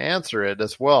ahead and answer it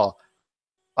as well.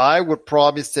 I would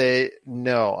probably say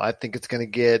no. I think it's going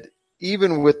to get,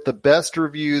 even with the best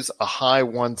reviews, a high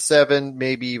 1.7,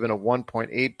 maybe even a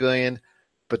 1.8 billion.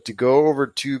 But to go over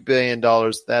 $2 billion,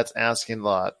 that's asking a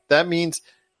lot. That means,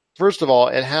 first of all,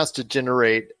 it has to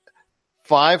generate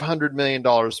 $500 million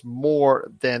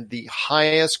more than the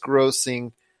highest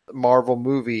grossing Marvel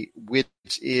movie, which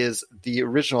is the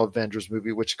original Avengers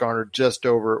movie, which garnered just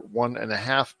over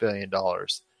 $1.5 billion.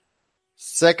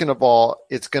 Second of all,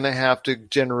 it's going to have to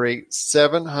generate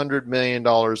 $700 million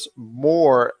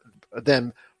more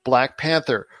than Black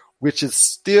Panther, which is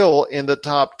still in the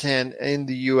top 10 in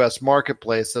the U.S.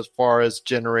 marketplace as far as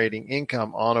generating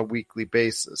income on a weekly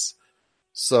basis.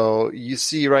 So you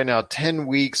see right now, 10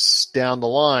 weeks down the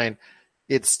line,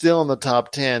 it's still in the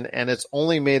top 10, and it's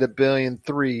only made $1.3 billion.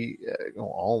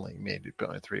 Only made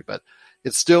 $1.3 billion, but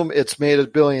it's made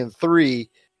 $1.3 billion.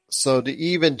 So to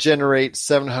even generate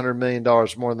 $700 million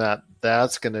more than that,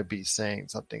 that's going to be saying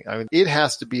something. I mean, it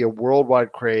has to be a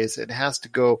worldwide craze. It has to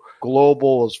go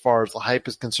global as far as the hype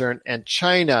is concerned. And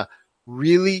China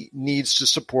really needs to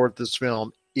support this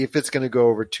film if it's going to go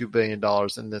over $2 billion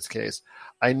in this case.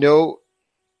 I know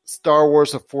Star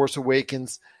Wars: The Force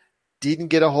Awakens didn't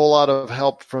get a whole lot of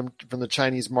help from the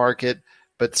Chinese market,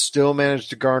 but still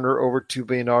managed to garner over $2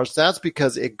 billion. That's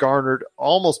because it garnered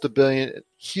almost $1 billion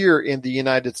here in the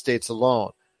United States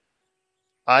alone.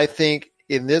 I think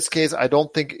in this case, I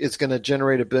don't think it's going to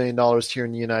generate $1 billion here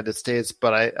in the United States,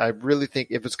 but I really think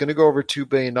if it's going to go over $2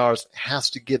 billion, it has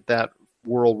to get that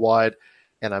worldwide,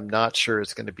 and I'm not sure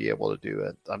it's going to be able to do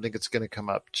it. I think it's going to come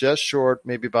up just short,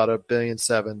 maybe about $1.7 billion,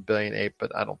 $1.8 billion,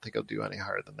 but I don't think it'll do any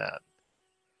higher than that.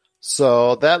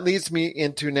 So that leads me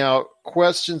into now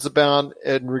questions about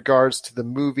in regards to the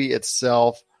movie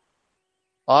itself.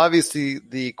 Obviously,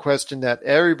 the question that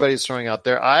everybody's throwing out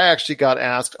there, I actually got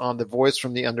asked on the Voice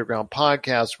from the Underground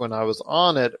podcast when I was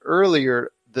on it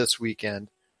earlier this weekend,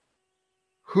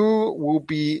 who will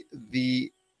be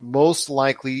the most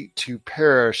likely to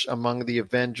perish among the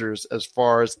Avengers as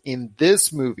far as in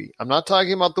this movie? I'm not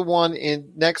talking about the one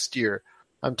in next year.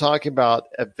 I'm talking about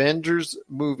Avengers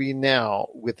movie now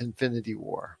with Infinity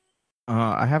War.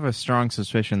 I have a strong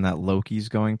suspicion that Loki's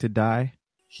going to die.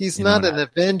 He's not an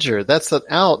Avenger. That's an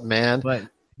out, man. But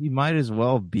he might as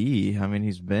well be. I mean,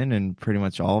 he's been in pretty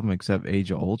much all of them except Age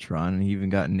of Ultron, and he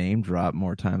even got name dropped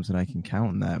more times than I can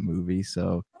count in that movie.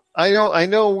 So I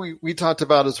know we talked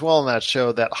about as well in that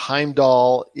show that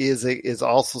Heimdall is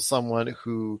also someone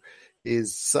who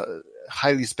is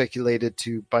highly speculated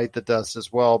to bite the dust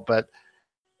as well. But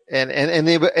and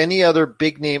any other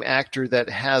big name actor that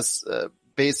has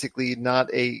basically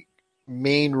not a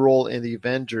main role in the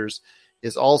Avengers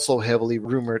is also heavily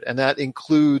rumored, and that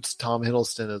includes Tom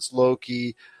Hiddleston as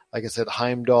Loki. Like I said,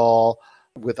 Heimdall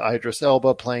with Idris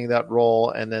Elba playing that role,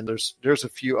 and then there's a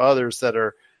few others that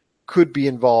could be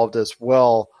involved as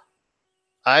well.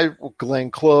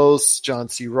 Glenn Close, John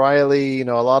C. Reilly,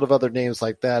 a lot of other names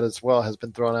like that as well has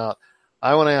been thrown out.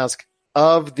 I want to ask,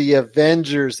 of the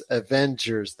Avengers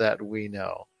that we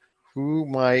know, who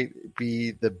might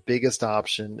be the biggest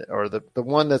option, or the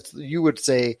one that you would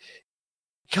say,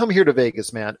 come here to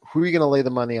Vegas, man. Who are you going to lay the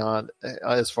money on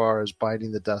as far as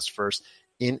biting the dust first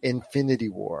in Infinity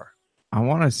War? I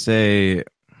want to say,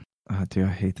 I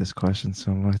hate this question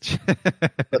so much. But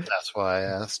that's why I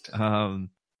asked.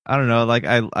 I don't know. Like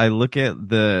I look at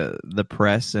the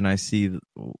press and I see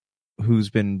who's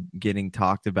been getting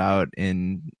talked about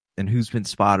and who's been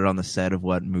spotted on the set of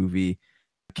what movie.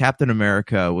 Captain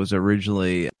America was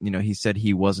originally, he said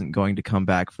he wasn't going to come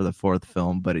back for the fourth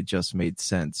film, but it just made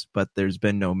sense. But there's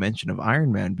been no mention of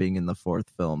Iron Man being in the fourth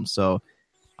film. So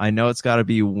I know it's got to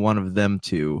be one of them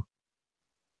two.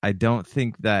 I don't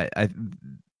think that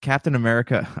Captain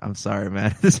America, I'm sorry,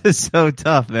 man. This is so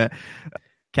tough, man.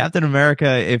 Captain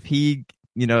America, if he,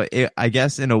 I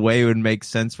guess in a way it would make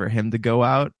sense for him to go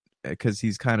out because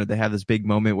they have this big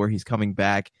moment where he's coming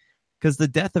back. Because the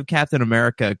death of Captain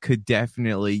America could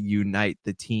definitely unite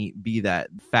the team, be that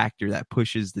factor that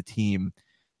pushes the team.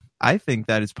 I think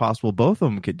that it's possible both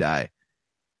of them could die.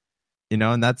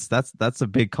 And that's a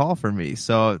big call for me.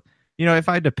 So, if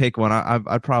I had to pick one,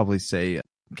 I'd probably say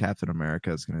Captain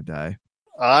America is going to die.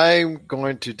 I'm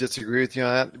going to disagree with you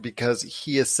on that because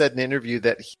he has said in an interview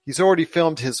that he's already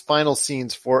filmed his final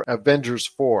scenes for Avengers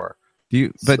 4. Do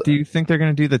you think they're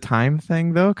going to do the time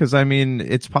thing though? Because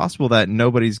it's possible that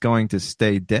nobody's going to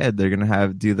stay dead. They're going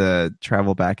to do the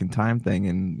travel back in time thing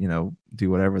and do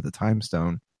whatever the time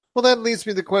stone. Well, that leads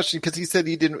me to the question because he said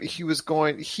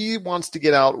he wants to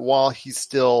get out while he's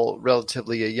still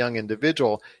relatively a young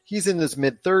individual. He's in his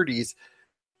mid-30s.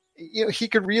 He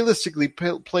could realistically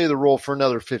play the role for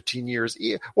another 15 years,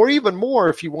 or even more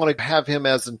if you want to have him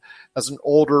as an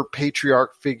older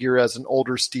patriarch figure, as an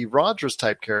older Steve Rogers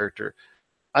type character.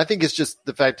 I think it's just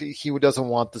the fact that he doesn't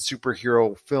want the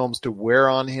superhero films to wear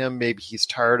on him. Maybe he's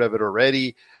tired of it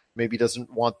already. Maybe he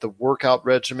doesn't want the workout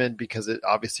regimen because it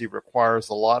obviously requires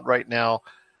a lot right now.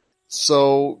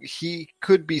 So he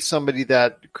could be somebody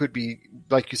that could be,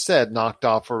 like you said, knocked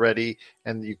off already,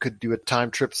 and you could do a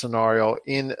time trip scenario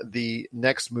in the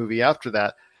next movie after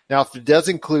that. Now, if it does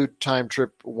include time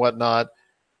trip whatnot,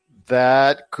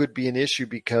 that could be an issue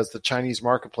because the Chinese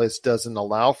marketplace doesn't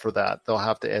allow for that. They'll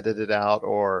have to edit it out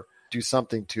or do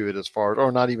something to it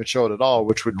or not even show it at all,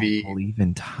 which would be... Believe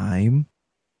in time?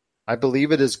 I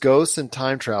believe it is ghosts and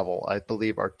time travel, I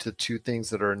believe, are the two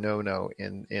things that are a no-no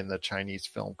in the Chinese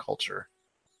film culture.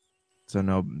 So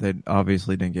no, they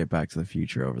obviously didn't get Back to the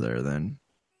Future over there then.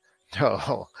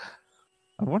 No.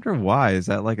 I wonder why. Is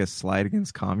that like a slide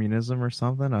against communism or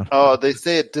something? They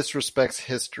say it disrespects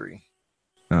history.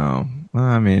 Oh, well,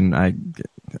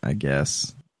 I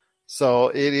guess. So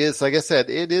it is, like I said,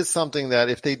 it is something that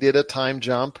if they did a time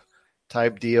jump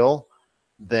type deal,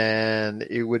 then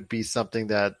it would be something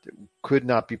that could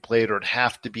not be played or it'd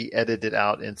have to be edited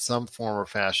out in some form or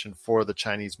fashion for the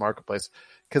Chinese marketplace.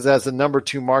 Because as the number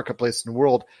 2 marketplace in the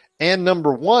world and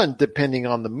number 1, depending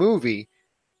on the movie,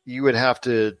 you would have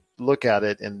to look at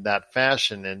it in that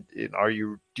fashion. And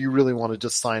do you really want to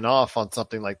just sign off on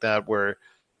something like that where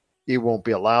it won't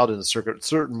be allowed in a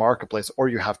certain marketplace, or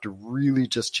you have to really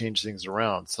just change things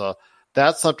around? So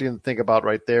that's something to think about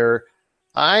right there.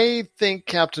 I think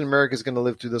Captain America is going to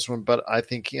live through this one, but I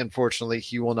think, unfortunately,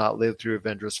 he will not live through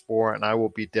Avengers 4, and I will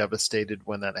be devastated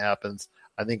when that happens.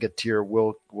 I think a tear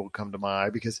will come to my eye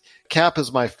because Cap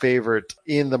is my favorite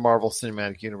in the Marvel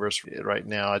Cinematic Universe right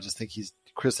now. I just think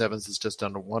Chris Evans has just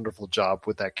done a wonderful job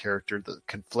with that character, the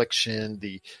confliction,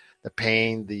 the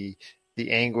pain, the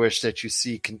anguish that you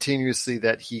see continuously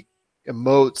that he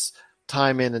emotes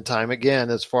time in and time again,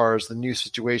 as far as the new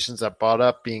situations that brought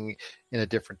up being in a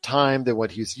different time than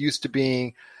what he's used to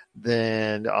being,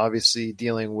 then obviously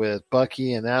dealing with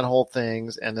Bucky and that whole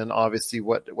things, and then obviously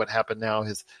what happened now,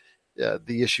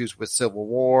 the issues with Civil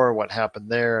War, what happened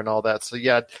there and all that. So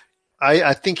yeah,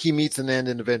 I think he meets an end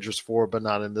in Avengers 4, but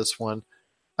not in this one.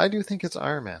 I do think it's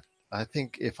Iron Man. I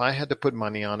think if I had to put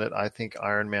money on it, I think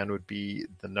Iron Man would be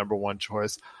the number 1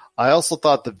 choice. I also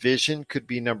thought the Vision could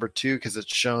be number 2 because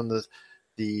it's shown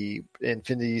the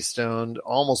Infinity Stone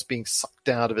almost being sucked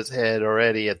out of his head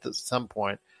already at some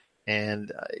point.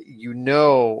 And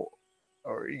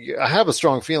I have a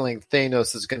strong feeling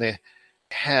Thanos is going to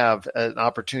have an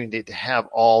opportunity to have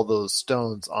all those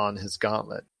stones on his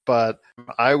gauntlet. But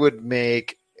I would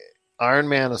make Iron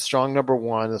Man a strong number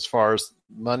one as far as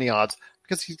money odds,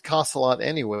 because he costs a lot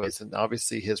anyways, and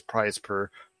obviously his price per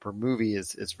movie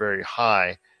is very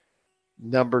high.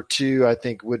 Number two, I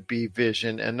think, would be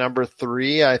Vision. And number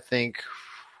three, I think,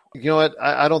 you know what?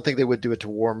 I don't think they would do it to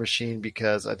War Machine,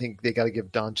 because I think they got to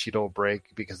give Don Cheadle a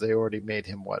break, because they already made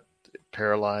him,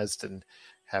 paralyzed and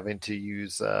having to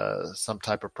use some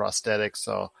type of prosthetic.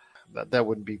 So that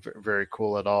wouldn't be very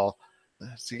cool at all.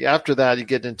 See, after that, you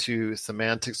get into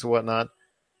semantics and whatnot.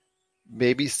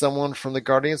 Maybe someone from the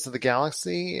Guardians of the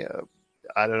Galaxy.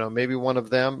 I don't know. Maybe one of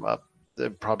them.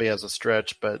 Probably has a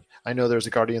stretch, but I know there's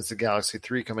a Guardians of the Galaxy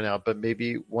 3 coming out, but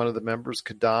maybe one of the members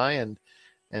could die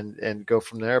and go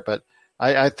from there. But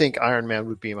I think Iron Man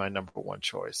would be my number one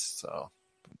choice. So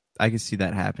I could see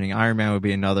that happening. Iron Man would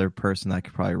be another person that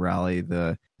could probably rally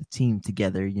the team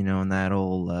together, in that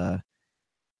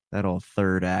old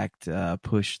third act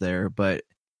push there. But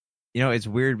it's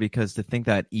weird, because to think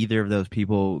that either of those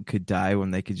people could die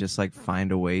when they could just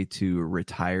find a way to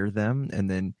retire them and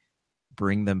then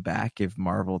bring them back if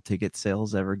Marvel ticket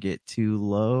sales ever get too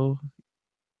low.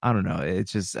 I don't know.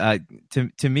 It's just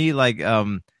to me,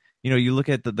 you look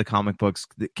at the comic books,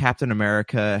 Captain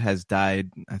America has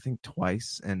died, I think,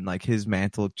 twice, and his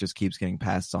mantle just keeps getting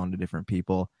passed on to different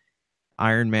people.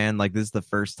 Iron Man, this is the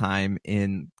first time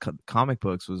in comic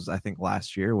books, was I think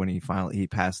last year when he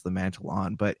passed the mantle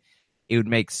on. But it would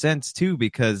make sense too,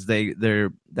 because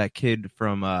that kid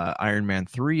from Iron Man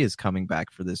 3 is coming back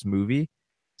for this movie.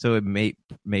 So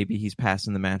maybe he's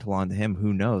passing the mantle on to him.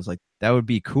 Who knows? That would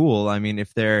be cool. I mean,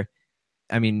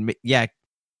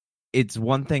 it's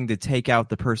one thing to take out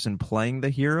the person playing the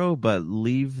hero, but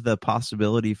leave the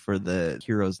possibility for the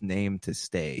hero's name to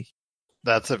stay.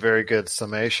 That's a very good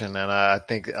summation, and I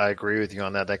think I agree with you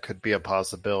on that. That could be a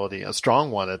possibility, a strong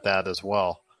one at that as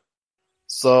well.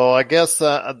 So I guess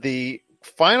the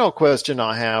final question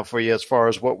I have for you, as far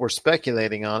as what we're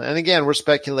speculating on, and again, we're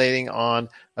speculating on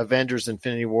Avengers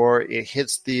Infinity War. It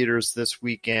hits theaters this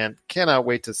weekend. Cannot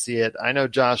wait to see it. I know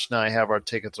Josh and I have our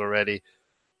tickets already.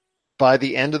 By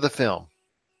the end of the film,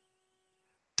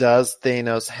 does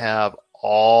Thanos have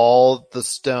all the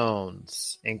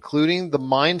stones, including the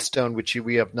Mind Stone, which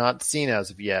we have not seen as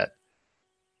of yet?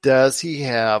 Does he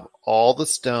have all the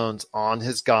stones on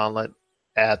his gauntlet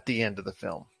at the end of the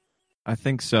film? I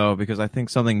think so, because I think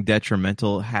something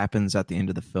detrimental happens at the end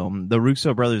of the film. The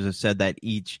Russo brothers have said that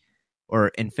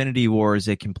Infinity War is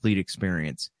a complete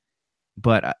experience.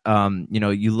 But,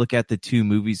 you look at the two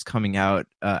movies coming out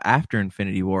after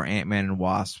Infinity War, Ant-Man and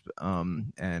Wasp,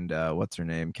 and what's her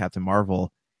name, Captain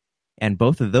Marvel. And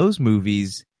both of those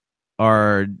movies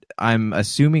I'm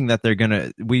assuming that they're going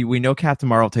to, we know Captain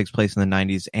Marvel takes place in the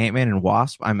 90s. Ant-Man and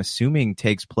Wasp, I'm assuming,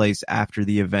 takes place after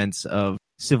the events of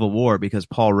Civil War, because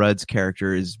Paul Rudd's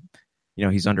character is,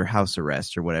 he's under house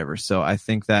arrest or whatever. So I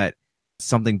think that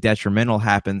something detrimental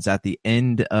happens at the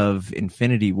end of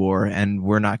Infinity War, and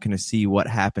we're not going to see what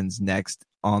happens next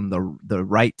on the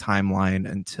right timeline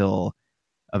until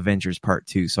Avengers Part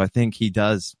 2. So I think he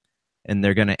does, and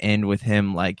they're going to end with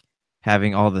him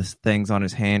having all the things on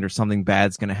his hand, or something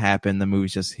bad's going to happen. The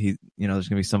movie's just, there's going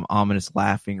to be some ominous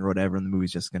laughing or whatever, and the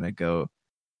movie's just going to go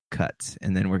cut.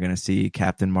 And then we're going to see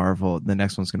Captain Marvel. The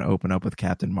next one's going to open up with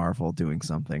Captain Marvel doing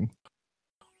something.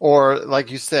 Or,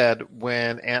 like you said,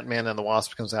 when Ant-Man and the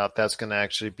Wasp comes out, that's going to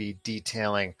actually be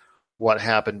detailing what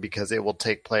happened, because it will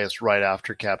take place right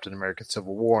after Captain America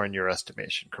Civil War, in your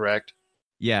estimation, correct?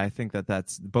 Yeah, I think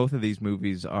that's both of these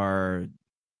movies are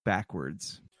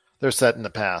backwards. They're set in the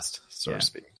past, so to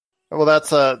speak. Well, that's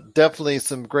definitely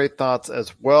some great thoughts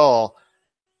as well.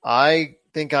 I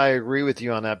think I agree with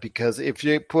you on that, because if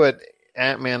you put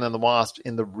Ant-Man and the Wasp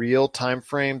in the real time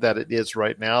frame that it is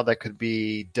right now, that could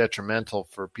be detrimental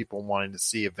for people wanting to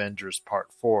see Avengers Part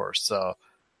 4. So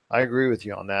I agree with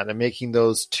you on that. And making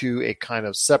those two a kind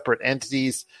of separate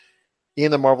entities in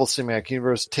the Marvel Cinematic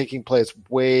Universe, taking place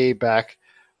way back,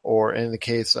 or in the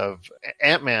case of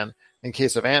Ant-Man,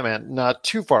 not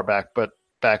too far back, but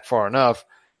back far enough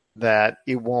that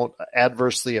it won't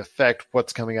adversely affect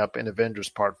what's coming up in Avengers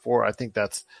Part 4. I think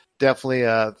that's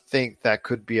definitely think that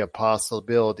could be a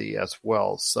possibility as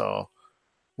well. So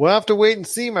we'll have to wait and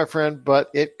see, my friend, but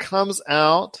it comes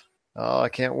out. Oh, I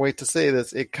can't wait to say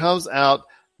this. It comes out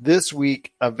this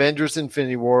week, Avengers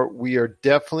Infinity War. We are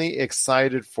definitely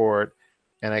excited for it.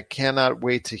 and I cannot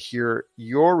wait to hear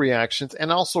your reactions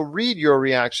and also read your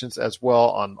reactions as well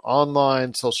on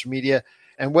online, social media,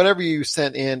 and whatever you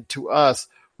sent in to us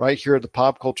right here at the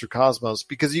Pop Culture Cosmos,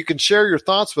 because you can share your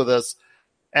thoughts with us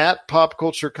at Pop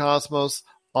Culture Cosmos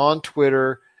on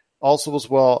Twitter, also as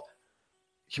well,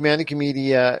 Humanity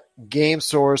Media Game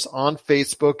Source on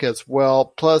Facebook as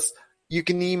well. Plus, you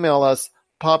can email us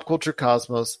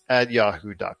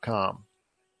popculturecosmos@yahoo.com.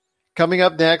 Coming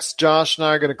up next, Josh and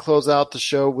I are going to close out the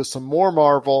show with some more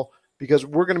Marvel, because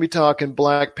we're going to be talking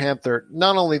Black Panther,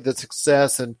 not only the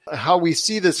success and how we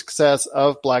see the success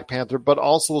of Black Panther, but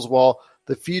also as well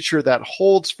the future that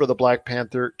holds for the Black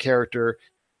Panther character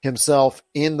himself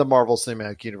in the Marvel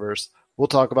Cinematic Universe. We'll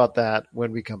talk about that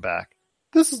when we come back.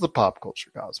 This is the Pop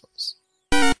Culture Cosmos.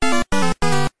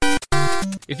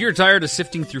 If you're tired of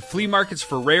sifting through flea markets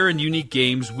for rare and unique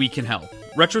games, we can help.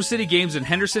 Retro City Games in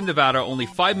Henderson, Nevada, only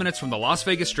 5 minutes from the Las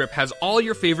Vegas Strip, has all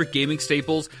your favorite gaming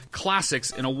staples,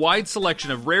 classics, and a wide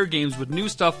selection of rare games with new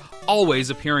stuff always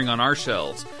appearing on our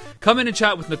shelves. Come in and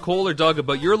chat with Nicole or Doug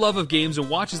about your love of games and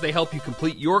watch as they help you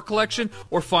complete your collection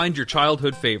or find your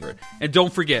childhood favorite. And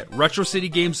don't forget, Retro City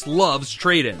Games loves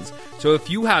trade-ins. So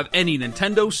if you have any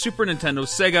Nintendo, Super Nintendo,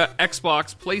 Sega,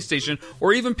 Xbox, PlayStation,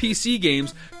 or even PC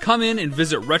games, come in and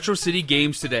visit Retro City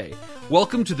Games today.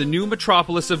 Welcome to the new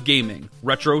metropolis of gaming,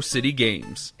 Retro City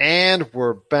Games. And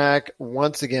we're back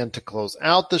once again to close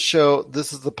out the show.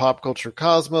 This is the Pop Culture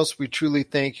Cosmos. We truly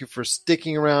thank you for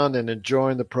sticking around and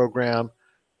enjoying the program.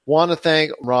 Want to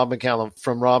thank Rob McCallum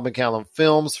from Rob McCallum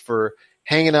Films for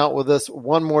hanging out with us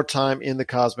one more time in the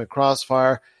Cosmic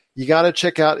Crossfire. You got to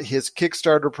check out his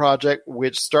Kickstarter project,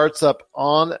 which starts up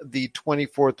on the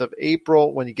 24th of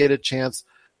April. When you get a chance,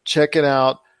 check it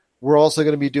out. We're also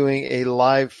going to be doing a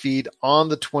live feed on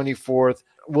the 24th.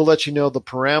 We'll let you know the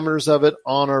parameters of it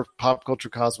on our Pop Culture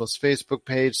Cosmos Facebook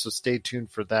page, so stay tuned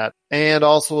for that. And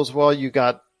also as well, you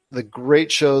got the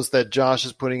great shows that Josh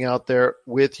is putting out there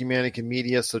with Humanity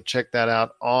Media, so check that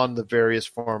out on the various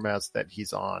formats that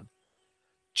he's on.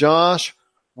 Josh,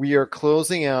 we are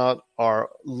closing out our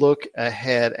look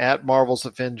ahead at Marvel's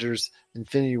Avengers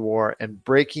Infinity War and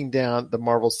breaking down the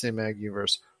Marvel Cinematic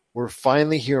Universe. We're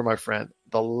finally here, my friend,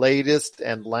 the latest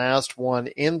and last one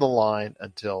in the line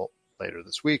until later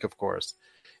this week, of course,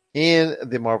 in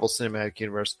the Marvel Cinematic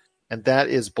Universe, and that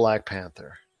is Black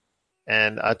Panther.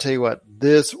 And I tell you what,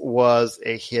 this was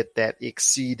a hit that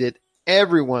exceeded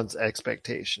everyone's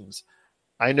expectations.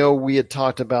 I know we had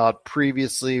talked about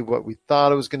previously what we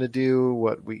thought it was going to do,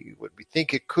 what we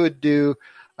think it could do.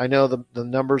 I know the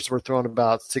numbers were thrown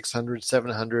about 600,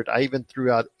 700. I even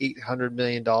threw out $800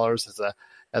 million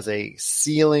as a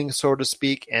ceiling, so to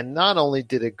speak. And not only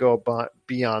did it go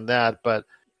beyond that, but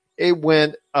it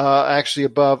went actually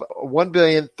above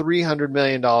 $1.3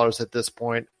 billion at this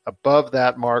point, above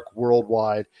that mark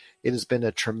worldwide. It has been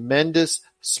a tremendous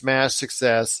smash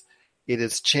success. It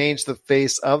has changed the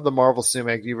face of the Marvel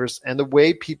Cinematic Universe and the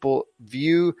way people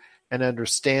view and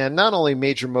understand not only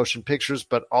major motion pictures,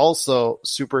 but also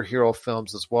superhero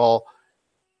films as well.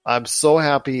 I'm so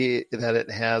happy that it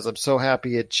has. I'm so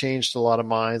happy it changed a lot of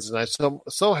minds. And I'm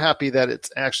so happy that it's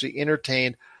actually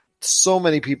entertained so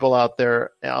many people out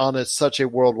there on such a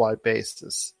worldwide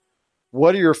basis.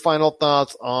 What are your final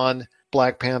thoughts on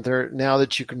Black Panther now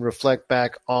that you can reflect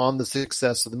back on the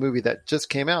success of the movie that just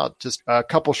came out just a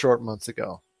couple short months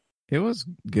ago? It was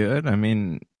good. I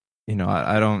mean,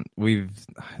 I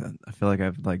feel like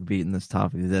I've beaten this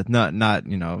topic to death.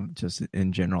 Not just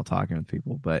in general talking with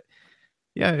people, but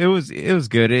yeah, it was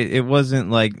good. It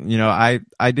wasn't like, I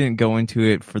didn't go into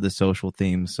it for the social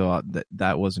theme, so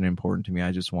that wasn't important to me.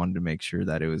 I just wanted to make sure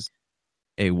that it was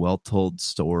a well-told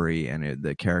story and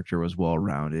the character was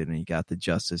well-rounded and he got the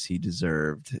justice he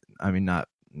deserved. I mean, not,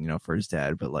 for his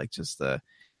dad, but like just the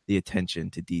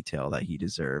attention to detail that he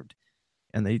deserved.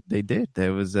 And they did.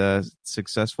 There was a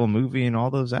successful movie in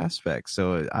all those aspects.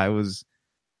 So I was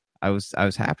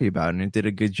happy about it, and it did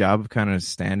a good job of kind of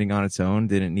standing on its own.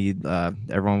 Didn't need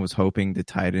everyone was hoping to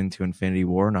tie it into Infinity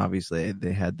War, and obviously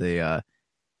they had the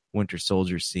Winter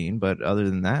Soldier scene, but other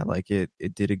than that, like it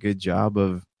did a good job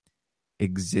of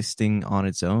existing on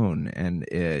its own and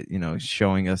it,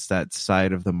 showing us that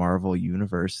side of the Marvel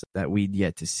universe that we'd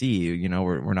yet to see.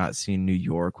 We're not seeing New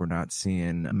York, we're not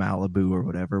seeing Malibu or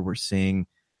whatever. We're seeing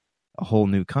a whole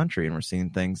new country, and we're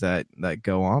seeing things that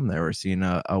go on there. We're seeing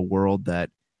a world that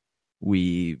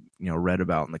we read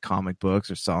about in the comic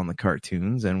books or saw in the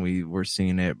cartoons, and we were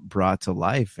seeing it brought to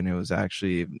life. And it was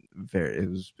actually it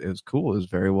was cool. It was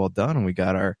very well done, and we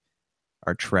got our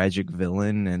tragic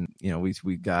villain, and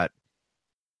we got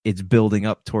it's building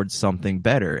up towards something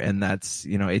better. And that's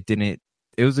it didn't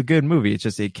it was a good movie. It's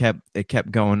just it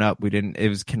kept going up. It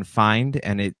was confined,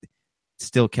 and it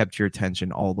still kept your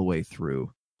attention all the way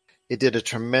through. It did a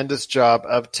tremendous job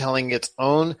of telling its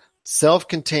own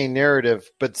self-contained narrative,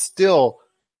 but still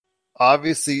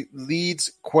obviously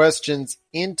leads questions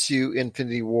into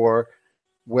Infinity War,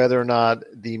 whether or not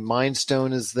the Mind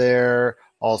Stone is there,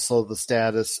 also the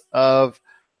status of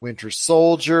Winter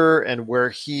Soldier and where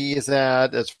he is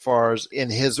at as far as in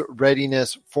his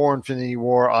readiness for Infinity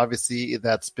War. Obviously,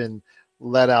 that's been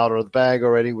let out of the bag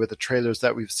already with the trailers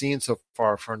that we've seen so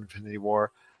far for Infinity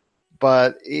War.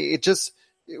 But it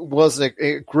was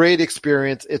a great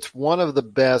experience. It's one of the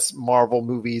best Marvel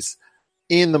movies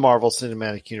in the Marvel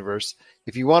Cinematic Universe.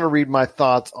 If you want to read my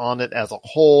thoughts on it as a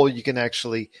whole, you can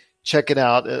actually check it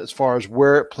out as far as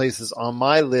where it places on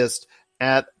my list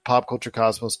at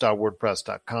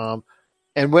popculturecosmos.wordpress.com.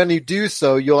 And when you do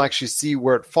so, you'll actually see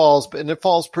where it falls, and it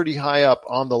falls pretty high up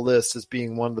on the list as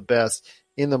being one of the best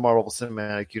in the Marvel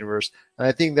Cinematic Universe. And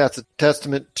I think that's a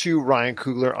testament to Ryan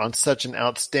Coogler on such an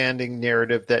outstanding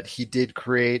narrative that he did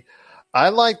create. I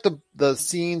like the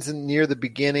scenes near the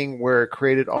beginning where it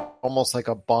created almost like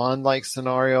a Bond-like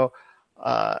scenario.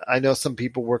 I know some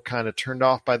people were kind of turned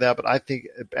off by that, but I think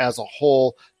as a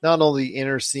whole, not only the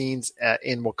inner scenes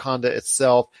in Wakanda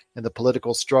itself and the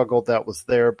political struggle that was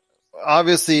there.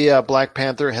 Obviously, Black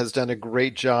Panther has done a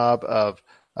great job of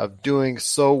doing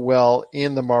so well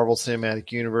in the Marvel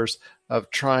Cinematic Universe,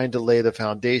 of trying to lay the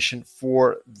foundation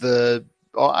for this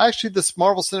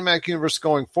Marvel Cinematic Universe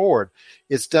going forward.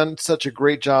 It's done such a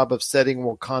great job of setting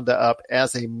Wakanda up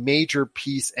as a major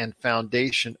piece and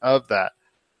foundation of that.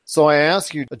 So I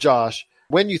ask you, Josh,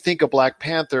 when you think of Black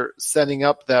Panther setting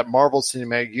up that Marvel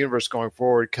Cinematic Universe going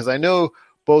forward, because I know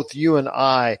both you and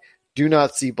I do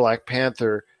not see Black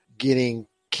Panther getting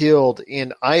killed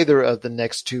in either of the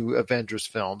next two Avengers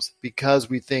films, because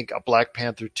we think a Black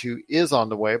Panther 2 is on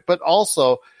the way. But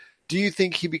also, do you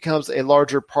think he becomes a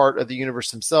larger part of the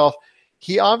universe himself?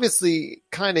 He obviously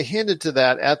kind of hinted to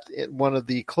that at one of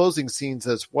the closing scenes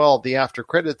as well, the after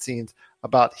credit scenes,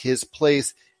 about his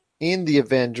place in the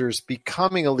Avengers,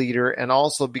 becoming a leader and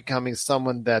also becoming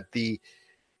someone that it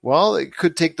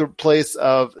could take the place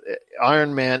of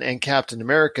Iron Man and Captain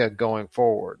America going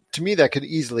forward. To me, that could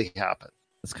easily happen.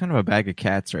 It's kind of a bag of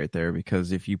cats right there,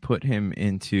 because if you put him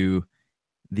into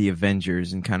the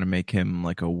Avengers and kind of make him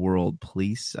like a world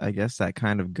police, I guess that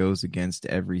kind of goes against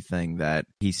everything that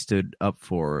he stood up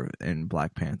for in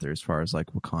Black Panther as far as like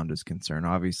Wakanda's concerned.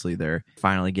 Obviously, they're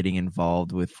finally getting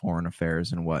involved with foreign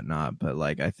affairs and whatnot, but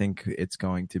like I think it's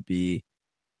going to be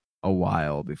a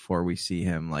while before we see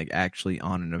him like actually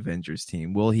on an Avengers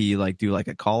team. Will he like do like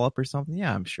a call up or something?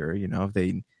 Yeah, I'm sure, if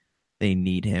they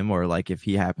need him, or like if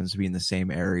he happens to be in the same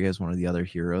area as one of the other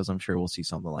heroes, I'm sure we'll see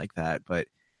something like that. But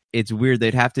it's weird.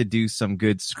 They'd have to do some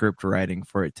good script writing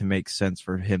for it to make sense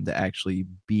for him to actually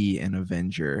be an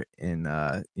Avenger in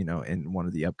one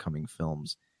of the upcoming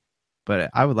films.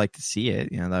 But I would like to see it.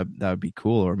 That would be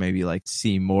cool. Or maybe like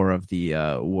see more of the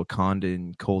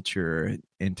Wakandan culture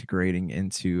integrating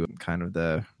into kind of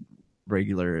the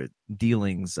regular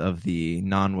dealings of the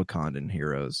non-Wakandan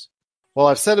heroes. Well,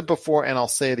 I've said it before and I'll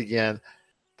say it again.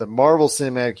 The Marvel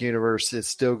Cinematic Universe is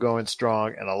still going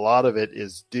strong, and a lot of it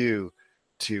is due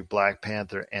to Black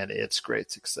Panther and its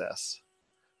great success.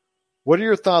 What are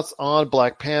your thoughts on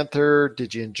Black Panther?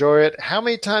 Did you enjoy it? How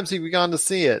many times have you gone to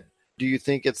see it? Do you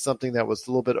think it's something that was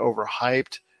a little bit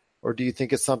overhyped, or do you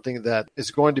think it's something that is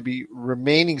going to be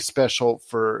remaining special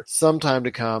for some time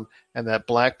to come, and that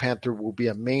Black Panther will be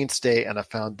a mainstay and a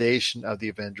foundation of the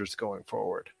Avengers going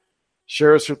forward?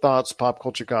 Share us your thoughts,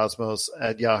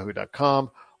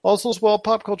 popculturecosmos@yahoo.com. Also as well,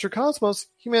 Pop Culture Cosmos,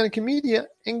 Humanica Media,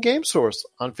 and Game Source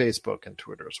on Facebook and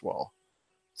Twitter as well.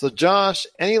 So Josh,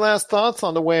 any last thoughts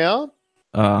on the way out?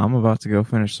 I'm about to go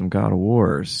finish some God of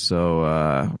War, so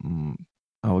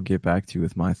I will get back to you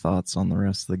with my thoughts on the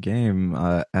rest of the game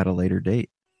at a later date.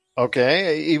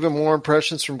 Okay, even more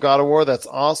impressions from God of War. That's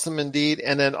awesome indeed.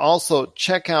 And then also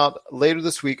check out later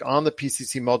this week on the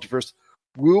PCC Multiverse,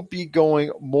 we'll be going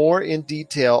more in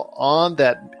detail on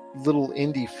that little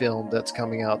indie film that's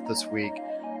coming out this week.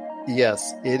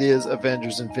 Yes, it is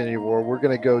Avengers Infinity War. We're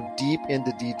going to go deep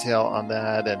into detail on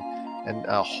that and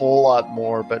a whole lot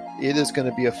more, but it is going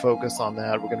to be a focus on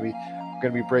that. We're going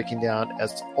to be breaking down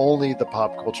as only the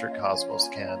Pop Culture Cosmos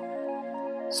can.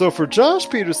 So for Josh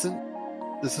Peterson,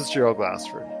 this is Gerald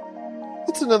Glassford.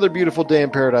 It's another beautiful day in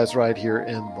paradise right here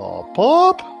in the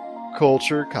Pop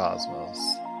Culture Cosmos.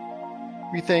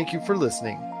 We thank you for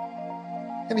listening,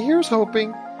 and here's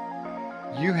hoping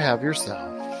you have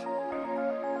yourself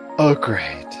a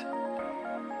great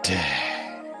day.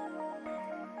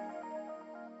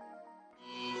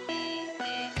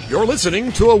 You're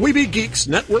listening to a Weeby Geeks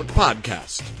Network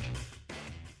podcast.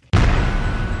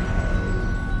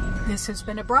 This has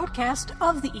been a broadcast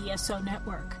of the ESO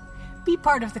Network. Be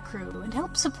part of the crew and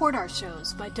help support our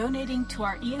shows by donating to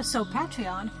our ESO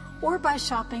Patreon or by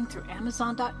shopping through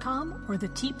Amazon.com or the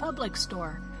TeePublic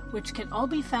store, which can all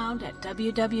be found at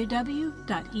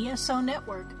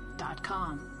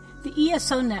www.esonetwork.com. The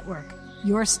ESO Network,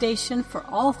 your station for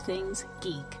all things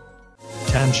geek.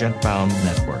 Tangent Bound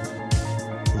Network.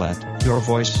 Let your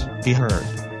voice be heard.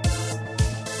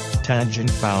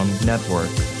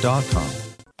 TangentBoundNetwork.com.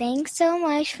 Thanks so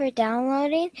much for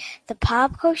downloading the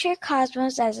Pop Culture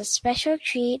Cosmos. As a special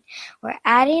treat, we're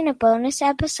adding a bonus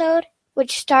episode,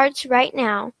 which starts right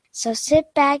now. So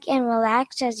sit back and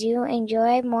relax as you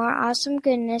enjoy more awesome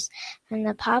goodness from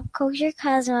the Pop Culture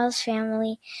Cosmos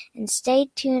family, and stay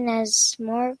tuned as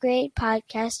more great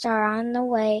podcasts are on the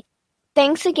way.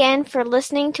 Thanks again for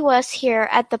listening to us here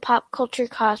at the Pop Culture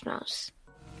Cosmos.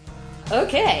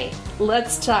 Okay,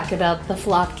 let's talk about the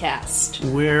Flopcast.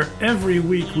 Where every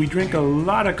week we drink a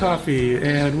lot of coffee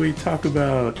and we talk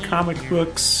about comic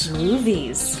books,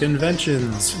 movies,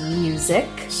 conventions, music,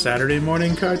 Saturday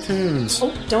morning cartoons.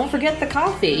 Oh, don't forget the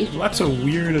coffee. Lots of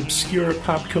weird, obscure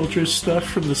pop culture stuff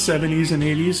from the 70s and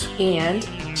 80s. And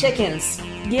chickens.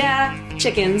 Yeah,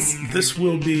 chickens. This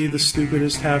will be the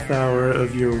stupidest half hour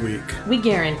of your week. We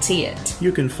guarantee it.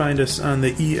 You can find us on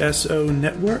the ESO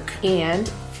Network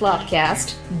and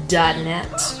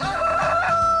Flopcast.net.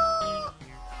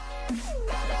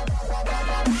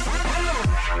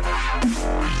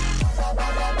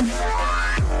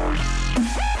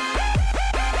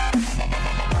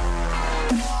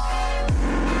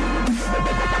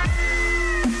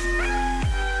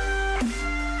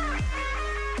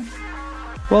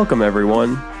 Welcome,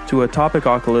 everyone, to a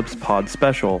Topicocalypse pod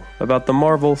special about the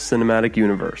Marvel Cinematic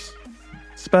Universe.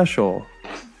 Special.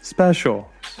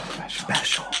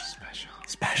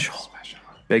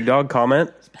 Big Dog,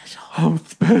 comment?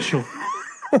 Special.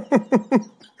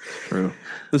 True.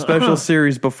 The special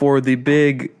series before the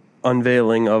big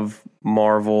unveiling of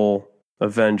Marvel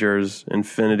Avengers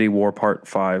Infinity War Part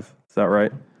 5. Is that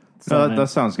right? That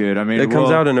sounds good. I mean, it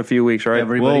comes out in a few weeks, right?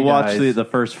 We'll watch the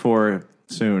first 4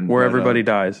 soon. Where everybody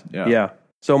dies. Yeah.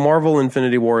 So Marvel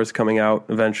Infinity War is coming out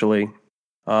eventually.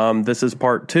 This is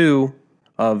part 2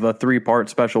 of a 3-part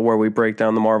special where we break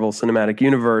down the Marvel Cinematic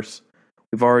Universe.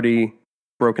 We've already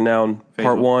broken down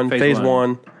part 1, phase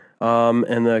 1,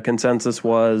 and the consensus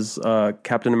was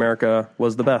Captain America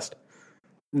was the best.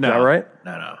 No, is that right?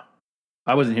 No.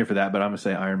 I wasn't here for that, but I'm going to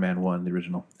say Iron Man 1, the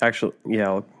original. Actually,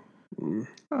 yeah. That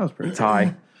was pretty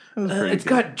tie. It's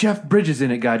got Jeff Bridges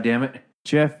in it, goddammit.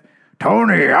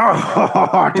 Tony!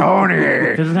 Oh, Tony!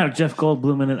 If it doesn't have Jeff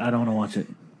Goldblum in it, I don't want to watch it.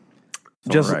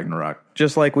 Ragnarok.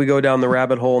 Just like we go down the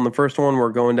rabbit hole in the first one,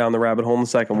 we're going down the rabbit hole in the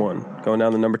second one. Going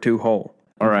down the number 2 hole.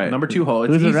 All right. Number 2 hole.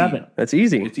 It's Who's easy. the rabbit? That's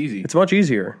easy. It's easy. It's much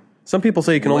easier. Some people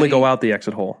say you can only go out the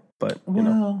exit hole, but you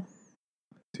know,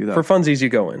 do that. For funsies, you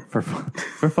go in. For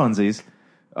funsies.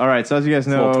 All right, so as you guys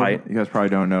know, little tight. you guys probably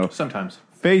don't know, Sometimes.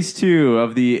 Phase 2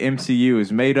 of the MCU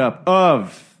is made up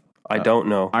of I don't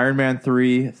know. Iron Man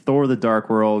 3, Thor: The Dark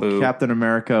World, Boo. Captain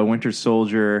America, Winter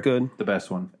Soldier, Good. The best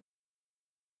one.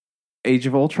 Age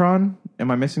of Ultron. Am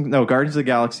I missing? No, Guardians of the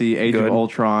Galaxy, Age Good. of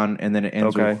Ultron, and then it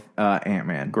ends Okay. with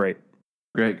Ant-Man. Great.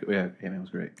 Great. Yeah, Ant-Man was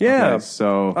great. Yeah. Okay,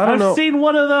 so I don't know. I've seen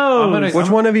one of those. Which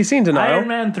one have you seen, Denial? Iron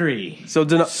Man 3. So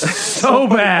So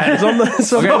bad.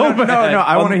 no,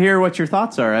 I want to hear what your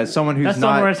thoughts are as someone who's That's the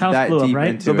one not where his house that blew up, deep right?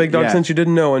 into So, Big it. Dog, Yeah. since you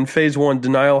didn't know, in Phase 1,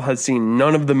 Denial has seen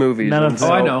none of the movies. None of and them. Oh,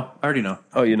 so- I know. I already know.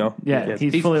 Oh, you know? Yeah,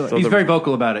 he's fully. He's very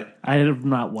vocal about it. I don't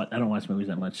watch movies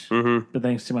that much. Mm-hmm. But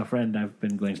thanks to my friend, I've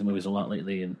been going to the movies a lot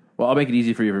lately. And Well, I'll make it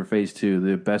easy for you for Phase 2.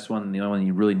 The best one, the only one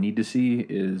you really need to see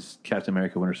is Captain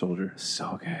America: Winter Soldier.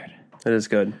 So good. It is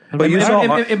good. But you saw...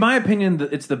 In my opinion,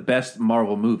 it's the best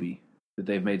Marvel movie that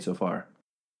they've made so far.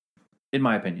 In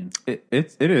my opinion. It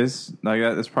is. Like,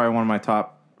 it's probably one of my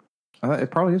top...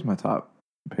 It probably is my top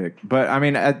pick. But, I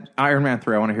mean, at Iron Man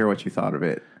 3, I want to hear what you thought of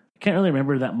it. can't really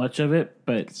remember that much of it,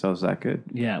 but So is that good?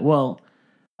 yeah. Well,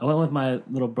 I went with my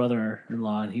little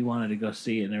brother-in-law, and he wanted to go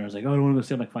see it, and everyone's like, "Oh, I don't want to go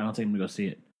see it." I'm like, "Fine, I'll take him to go see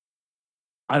it."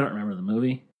 I don't remember the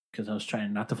movie because I was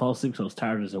trying not to fall asleep because I was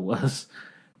tired as it was,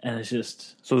 and it's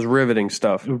just So it was riveting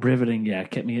stuff. riveting. Yeah,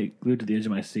 it kept me glued to the edge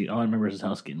of my seat. All I remember is his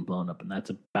house getting blown up, and that's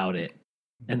about it.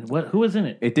 And who was in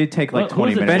it? It did take like Who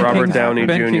 20 was it? minutes. Robert Downey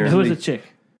Ben Jr. Kingsley. Who was the chick?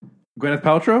 Gwyneth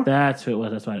Paltrow? That's who it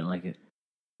was. That's why I didn't like it.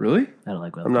 Really? I don't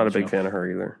like. I'm not a big fan of her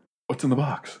either. What's in the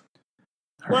box?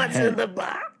 What's in the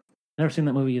box? Never seen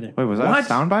that movie either. Wait, was that What? a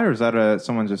soundbite or was that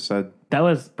someone just said? That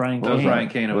was Brian. That was Kane. Brian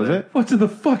Kane over Was there. it? What's in the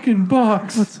fucking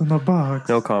box? What's in the box?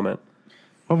 No comment.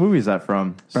 What movie is that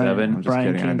from? Seven. I'm just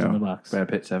kidding. I know. in the Box. Brad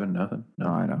Pitt, 7. Nothing. No,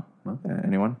 I know.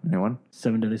 Anyone?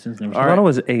 7 Deadly Sins. Never I thought it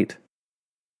was 8.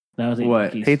 That was 8 What?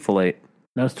 monkeys. Hateful Eight.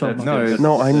 That was 12 That's monkeys. good.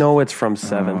 No, I know it's from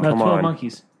 7. No, Come 12 on.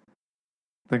 monkeys.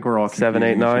 I think we're all 7,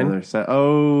 8, confusing each 9. other.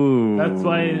 Oh, That's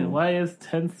why is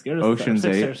 10 scared of Ocean's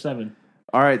 6 8. or 7?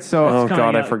 All right, so Oh coming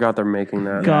God, I out. forgot they're making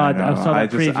that. God, Yeah, I saw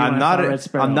that preview. I'm when I saw Red not.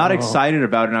 Sparrow. I'm not Oh. excited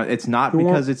about it. It's not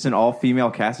because it's an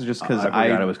all-female cast. It's just because I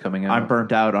forgot it was coming out. I'm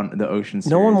burnt out on the Ocean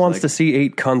series. No one wants to see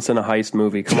 8 cunts in a heist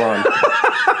movie. Come on.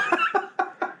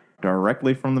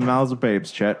 directly from the mouths of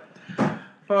babes, Chet.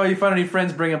 Oh, you find any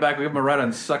friends? Bring them back. We give them a ride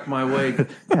on Suck My Wig.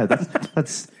 Yeah,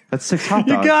 that's 6 hot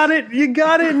dogs. You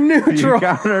got it neutral. You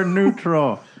got her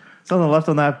neutral. Something left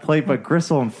on that plate but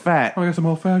gristle and fat. I guess I'm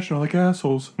old-fashioned. I like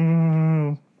assholes.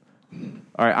 All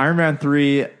right, Iron Man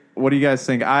 3. What do you guys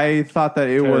think? I thought that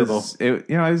it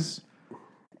was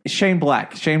Shane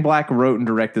Black. Shane Black wrote and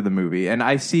directed the movie, and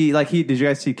I see did you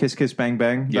guys see Kiss Kiss Bang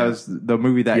Bang? Yeah. That was the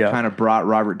movie that kind of brought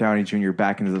Robert Downey Jr.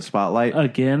 back into the spotlight.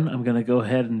 Again, I'm going to go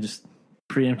ahead and just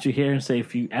preempt you here and say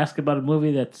if you ask about a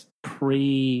movie that's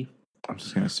pre I'm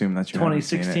just going to assume that you haven't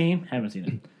seen it. 2016, haven't seen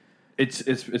it.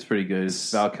 It's pretty good.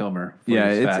 It's Val Kilmer.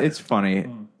 Yeah, it's funny.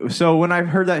 So when I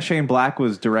heard that Shane Black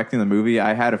was directing the movie,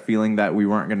 I had a feeling that we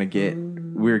were going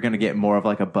to get more of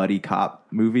like a buddy cop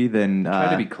movie than Try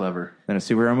to be clever than a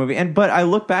superhero movie. But I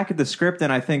look back at the script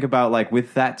and I think about like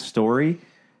with that story,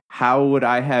 how would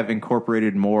I have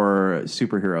incorporated more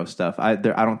superhero stuff? I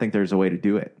don't think there's a way to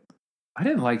do it. I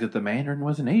didn't like that the Mandarin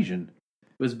wasn't Asian.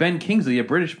 It was Ben Kingsley, a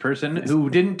British person who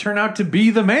didn't turn out to be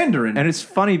the Mandarin. And it's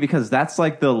funny because that's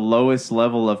like the lowest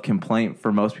level of complaint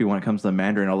for most people when it comes to the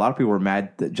Mandarin. A lot of people were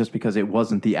mad that just because it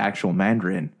wasn't the actual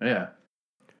Mandarin. Yeah.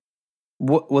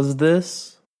 What was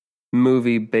this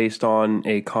movie based on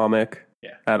a comic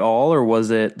at all, or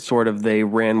was it sort of they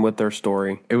ran with their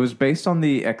story? It was based on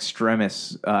the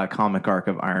Extremis comic arc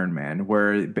of Iron Man,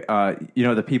 where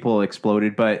the people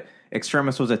exploded, but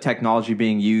Extremis was a technology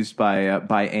being used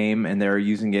by AIM, and they're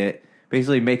using it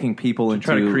basically making people into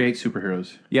trying to create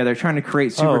superheroes. Yeah, they're trying to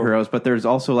create superheroes, but there's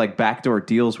also like backdoor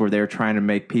deals where they're trying to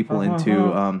make people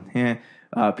into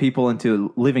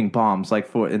living bombs,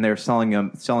 and they're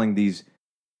selling these,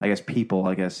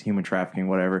 human trafficking,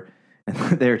 whatever. And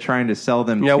they're trying to sell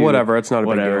them. Yeah, to, whatever. It's not a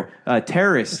big deal.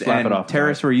 Terrorists and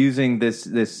terrorists were using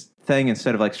this thing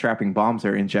instead of like strapping bombs.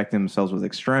 They're injecting themselves with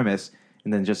Extremis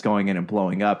and then just going in and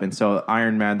blowing up. And so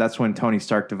Iron Man, that's when Tony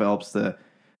Stark develops the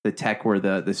tech where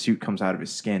the suit comes out of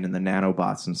his skin and the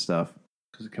nanobots and stuff.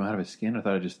 Does it come out of his skin? I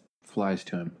thought it just flies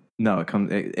to him. No, it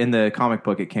comes in the comic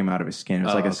book. It came out of his skin. It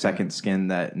was a second skin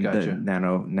that the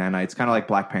nanites, kind of like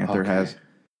Black Panther has.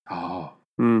 Oh,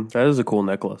 that is a cool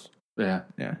necklace. Yeah,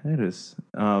 it is.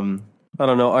 I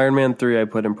don't know. Iron Man 3, I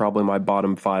put in probably my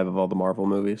bottom 5 of all the Marvel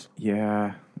movies.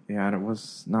 Yeah, and it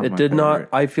was not. It did not.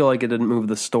 I feel like it didn't move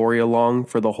the story along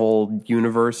for the whole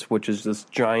universe, which is this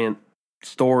giant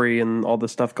story and all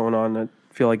this stuff going on. I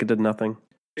feel like it did nothing.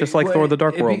 Just like Thor: The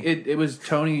Dark World. It was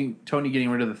Tony getting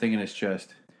rid of the thing in his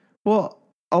chest. Well,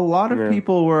 a lot of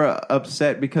people were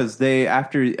upset because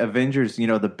after Avengers,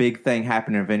 the big thing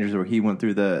happened in Avengers where he went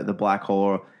through the black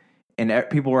hole, and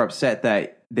people were upset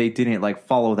that they didn't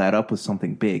follow that up with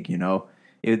something big.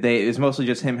 It was mostly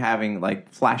just him having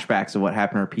flashbacks of what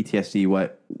happened or PTSD.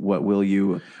 What will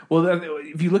you? Well,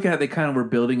 if you look at it, they kind of were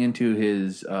building into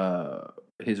his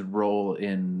role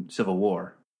in Civil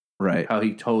War, right? How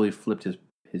he totally flipped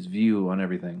his view on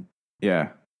everything.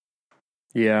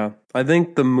 Yeah, I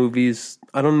think the movies,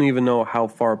 I don't even know how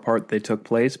far apart they took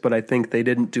place, but I think they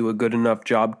didn't do a good enough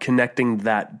job connecting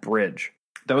that bridge.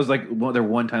 That was their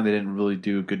one time they didn't really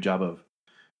do a good job of.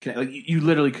 You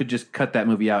literally could just cut that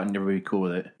movie out and everybody would be cool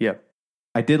with it. Yeah.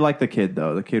 I did like the kid,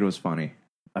 though. The kid was funny.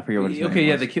 I forget what his name was. Okay,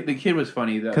 yeah, the kid was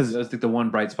funny. That was the one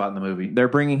bright spot in the movie. They're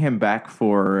bringing him back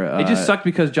for... it just sucked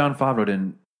because Jon Favreau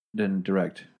didn't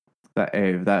direct.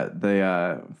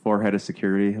 The four-headed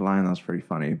security line, that was pretty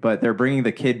funny. But they're bringing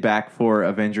the kid back for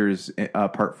Avengers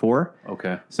Part 4.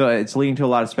 Okay. So it's leading to a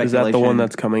lot of speculation. Is that the one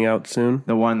that's coming out soon?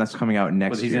 The one that's coming out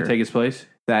next year. He's going to take his place?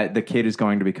 That the kid is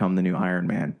going to become the new Iron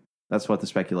Man. That's what the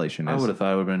speculation is. I would have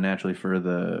thought it would have been naturally for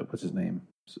what's his name?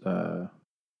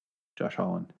 Josh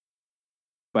Holland.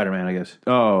 Spider-Man, I guess.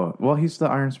 Oh, well, he's the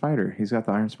Iron Spider. He's got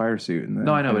the Iron Spider suit.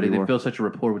 No, I know, but they built such a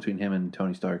rapport between him and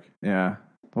Tony Stark. Yeah.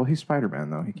 Well, he's Spider-Man,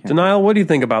 though. He can't. Denial, what do you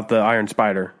think about the Iron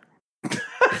Spider?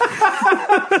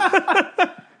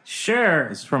 Sure.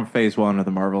 This is from Phase 1 of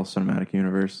the Marvel Cinematic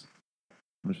Universe.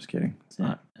 I'm just kidding. It's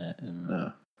not.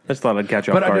 No. I just thought I'd catch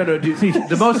you off guard. No, dude,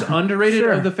 the most underrated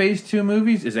of the Phase 2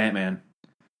 movies is Ant-Man.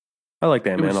 I liked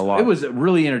Ant-Man a lot. It was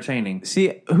really entertaining.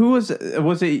 See, who was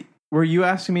it? Were you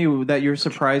asking me that you're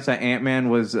surprised that Ant-Man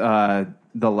was the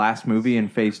last movie in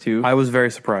Phase 2? I was very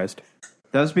surprised.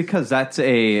 That was because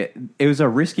it was a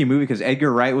risky movie because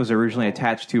Edgar Wright was originally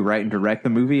attached to write and direct the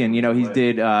movie, and he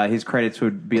did his credits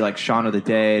would be like Shaun of the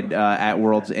Dead, At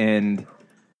World's End.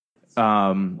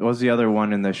 What was the other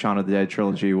one in the Shaun of the Dead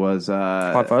trilogy? Was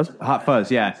Hot Fuzz? Hot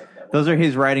Fuzz, yeah. Those are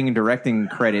his writing and directing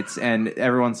credits, and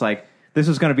everyone's like, this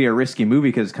was going to be a risky movie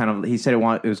because he said it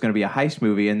was going to be a heist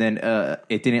movie, and then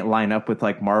it didn't line up with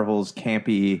like Marvel's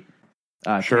campy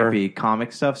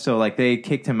comic stuff. So like they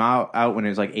kicked him out when it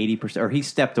was like 80%, or he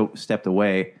stepped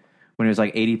away when it was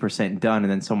like 80% done,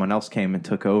 and then someone else came and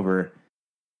took over.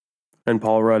 And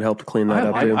Paul Rudd helped clean that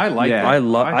up too. I like that.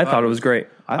 I thought it was great.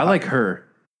 I like her.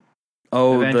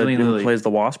 Oh, Evangeline who Lilly. plays the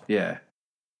Wasp? Yeah.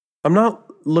 I'm not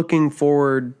looking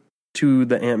forward to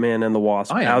the Ant-Man and the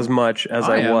Wasp as much as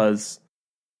I was.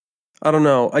 I don't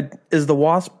know. Is the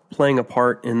Wasp playing a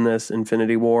part in this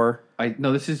Infinity War?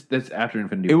 No, that's after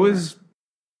Infinity War. It was.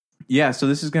 Yeah, so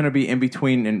this is going to be in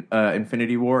between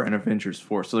Infinity War and Avengers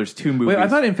 4. So there's two movies. Wait, I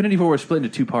thought Infinity War was split into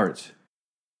two parts.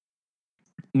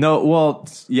 No, well,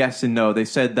 yes and no. They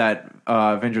said that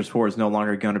Avengers 4 is no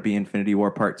longer going to be Infinity War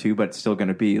Part 2, but it's still going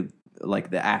to be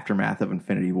like the aftermath of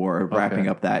Infinity War, wrapping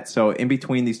up that. So in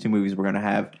between these two movies, we're going to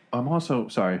have... I'm also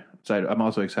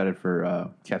excited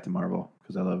for Captain Marvel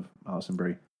because I love Alison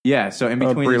Brie. Yeah, so in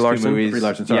between these two movies, Brie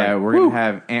Larson, sorry. yeah, we're going to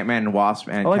have Ant-Man and Wasp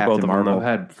and Captain Marvel. I've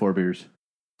had 4 beers.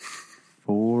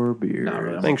 4 beers. Not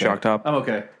really. Thanks, Shock Top. I'm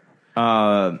okay.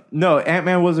 No,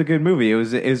 Ant-Man was a good movie. It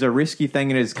was a risky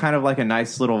thing, and it's kind of like a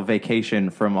nice little vacation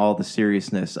from all the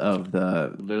seriousness of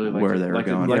the where they were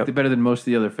going. Like better than most of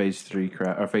the other Phase 3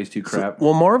 crap or Phase 2 crap.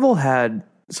 Well, Marvel had.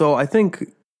 So I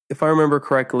think, if I remember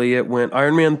correctly, it went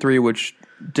Iron Man 3, which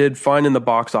did fine in the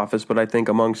box office, but I think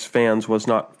amongst fans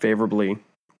wasn't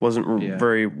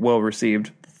very well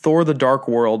received. Thor: The Dark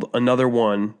World, another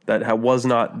one that was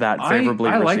not that favorably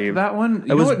received. I liked that one.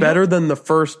 It was better than the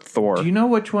first Thor. Do you know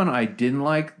which one I didn't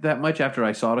like that much after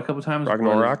I saw it a couple times?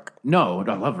 Ragnarok? No,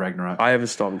 I love Ragnarok. I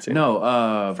still haven't seen it.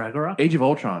 No, Ragnarok? Age of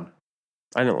Ultron.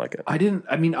 I didn't like it.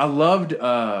 I loved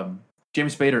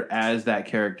James Spader as that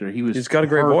character. He's got a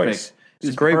great voice.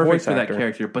 He's a great voice for actor. that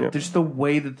character, but just the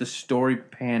way that the story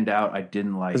panned out, I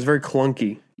didn't like. It was very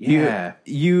clunky. Yeah.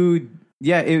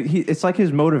 It's like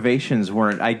his motivations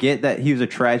weren't. I get that he was a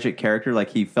tragic character, like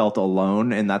he felt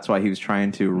alone, and that's why he was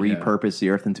trying to repurpose the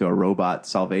Earth into a robot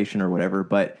salvation or whatever.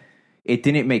 But it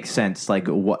didn't make sense. Like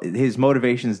his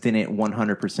motivations didn't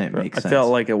 100% make sense. I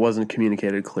felt like it wasn't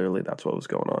communicated clearly. That's what was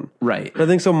going on. Right. But I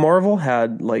think so. Marvel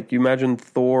had, like, you imagine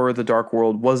Thor: The Dark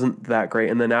World wasn't that great,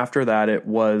 and then after that, it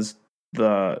was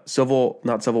the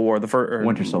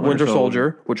Winter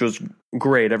Soldier, which was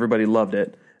great. Everybody loved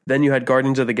it. Then you had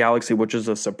Guardians of the Galaxy, which is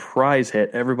a surprise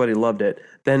hit. Everybody loved it.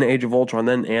 Then Age of Ultron.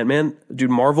 Then Ant-Man. Dude,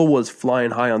 Marvel was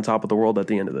flying high on top of the world at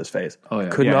the end of this phase. Oh, yeah.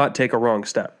 Could not take a wrong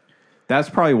step.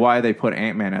 That's probably why they put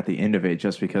Ant-Man at the end of it,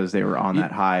 just because they were on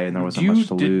that high and there wasn't much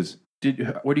to lose.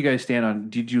 Where do you guys stand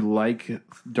on? Did you like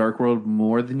Dark World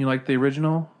more than you liked the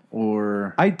original?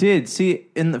 Or I did. See,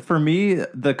 for me, in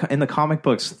the comic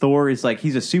books, Thor is like,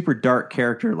 he's a super dark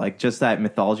character, like just that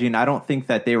mythology, and I don't think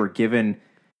that they were given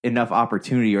enough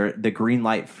opportunity or the green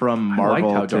light from Marvel. I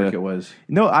liked how dark it was.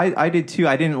 No, I did too.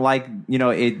 I didn't like,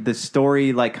 the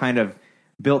story like kind of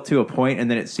built to a point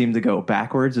and then it seemed to go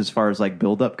backwards as far as like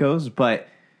build up goes. But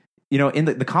in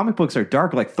the comic books are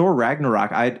dark. Like Thor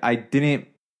Ragnarok,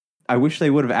 I wish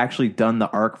they would have actually done the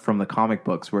arc from the comic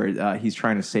books where he's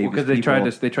trying to save because they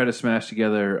tried to smash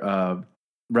together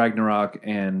Ragnarok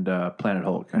and Planet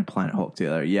Hulk and Planet Hulk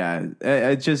together. Yeah,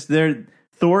 it's just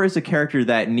Thor is a character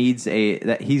that needs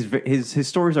his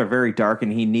stories are very dark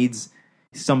and he needs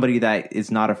somebody that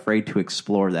is not afraid to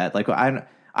explore that. Like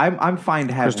I'm fine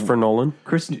to have Christopher Nolan.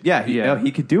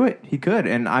 He could do it. He could,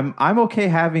 and I'm okay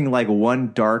having like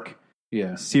one dark.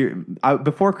 Yeah.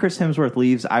 Before Chris Hemsworth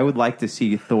leaves, I would like to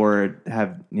see Thor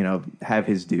have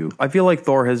his due. I feel like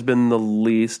Thor has been the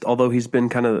least, although he's been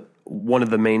kind of one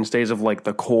of the mainstays of like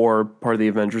the core part of the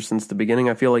Avengers since the beginning.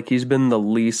 I feel like he's been the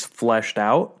least fleshed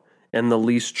out and the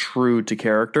least true to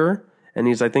character, and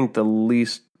he's, I think, the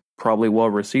least probably well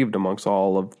received amongst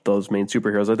all of those main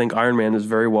superheroes. I think Iron Man is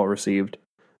very well received.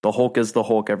 The Hulk is the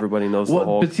Hulk. Everybody knows the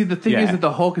Hulk. But see, the thing is that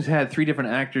the Hulk has had 3 different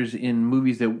actors in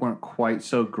movies that weren't quite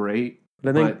so great.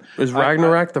 But I think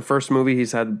Ragnarok the first movie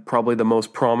he's had probably the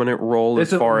most prominent role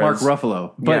as far Mark as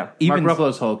Ruffalo. But Mark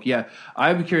Ruffalo's Hulk. Yeah,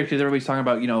 I'm curious because everybody's talking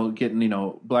about getting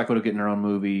Black Widow getting her own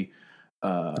movie.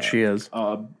 She is.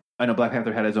 I know Black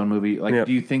Panther had his own movie. Like,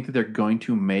 do you think that they're going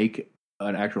to make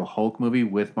an actual Hulk movie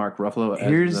with Mark Ruffalo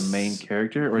as the main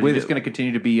character, or is it just going to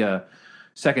continue to be a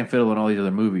second fiddle in all these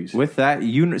other movies. With that,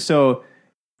 so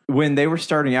when they were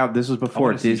starting out, this was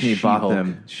before Disney bought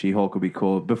them. She-Hulk would be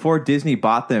cool. Before Disney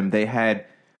bought them, they had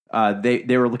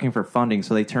they were looking for funding,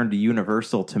 so they turned to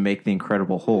Universal to make the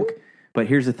Incredible Hulk. But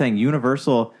here's the thing: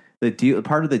 Universal,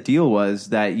 part of the deal was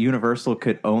that Universal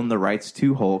could own the rights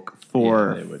to Hulk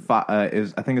for I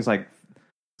think it's like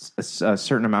a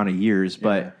certain amount of years,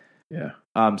 but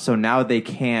so now they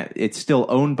can't. It's still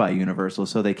owned by Universal,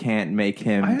 so they can't make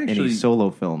him any solo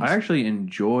films. I actually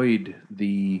enjoyed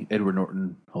the Edward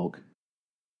Norton Hulk.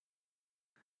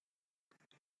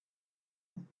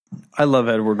 I love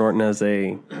Edward Norton as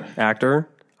a actor.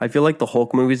 I feel like the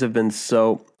Hulk movies have been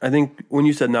so... I think when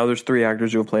you said now there's 3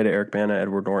 actors who have played it, Eric Bana,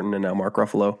 Edward Norton, and now Mark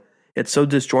Ruffalo, it's so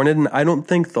disjointed, and I don't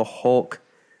think the Hulk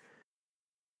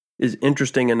is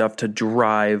interesting enough to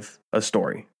drive a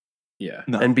story. Yeah.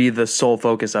 No. And be the sole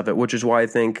focus of it, which is why I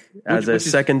think as a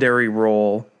secondary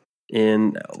role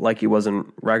in, like he was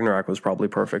in Ragnarok, was probably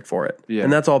perfect for it. Yeah.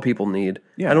 And that's all people need.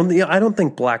 Yeah. I don't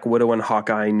think Black Widow and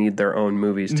Hawkeye need their own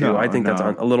movies too. I think that's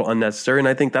a little unnecessary, and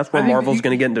I think that's where Marvel's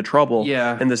going to get into trouble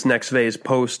in this next phase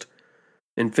post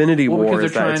Infinity War.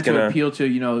 Because they're trying to appeal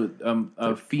to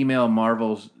a female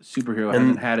Marvel superhero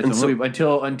hasn't had its own movie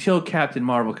until Captain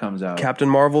Marvel comes out. Captain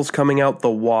Marvel's coming out, The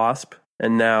Wasp,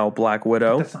 and now Black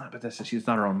Widow. She's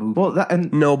not her own movie.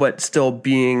 Well, but still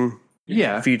being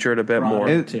featured a bit more.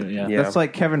 That's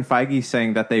like Kevin Feige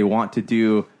saying that they want to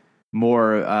do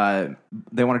more.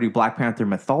 They want to do Black Panther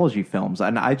mythology films,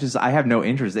 and I have no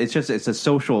interest. It's a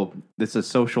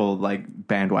social like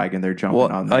bandwagon they're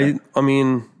jumping on. There. I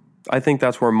mean, I think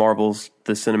that's where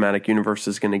the cinematic universe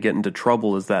is going to get into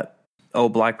trouble. Is that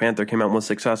Black Panther came out and was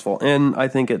successful, and I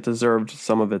think it deserved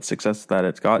some of its success that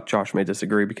it's got. Josh may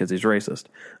disagree because he's racist,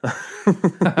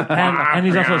 and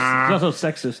he's also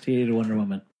sexist. He hated Wonder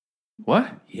Woman.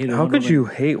 What? How could you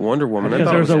hate Wonder Woman? Because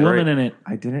there was a woman in it.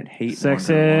 I didn't hate sexist.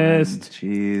 Wonder Woman.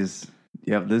 Jeez.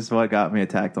 Yep, this is what got me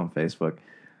attacked on Facebook.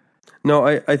 No,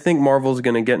 I think Marvel's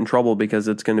going to get in trouble because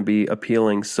it's going to be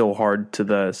appealing so hard to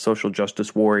the social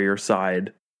justice warrior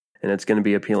side, and it's going to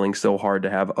be appealing so hard to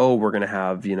have. We're going to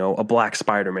have a Black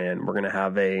Spider-Man. We're going to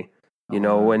have an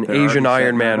Asian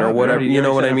Iron Man or whatever. You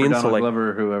know what I mean? So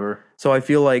Glover or whoever. So I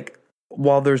feel like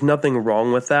while there's nothing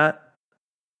wrong with that,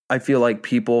 I feel like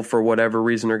people, for whatever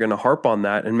reason, are going to harp on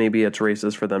that, and maybe it's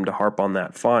racist for them to harp on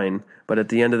that, fine. But at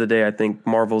the end of the day, I think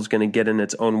Marvel's going to get in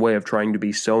its own way of trying to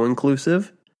be so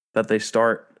inclusive that they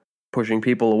start pushing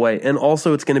people away. And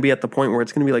also, it's going to be at the point where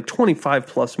it's going to be like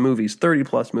 25-plus movies,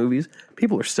 30-plus movies.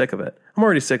 People are sick of it. I'm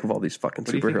already sick of all these fucking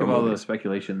superhero movies. What do you think of all the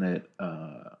speculation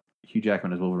that Hugh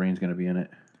Jackman as Wolverine is going to be in it?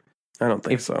 I don't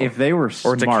think so. If they were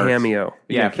smart, or it's a cameo.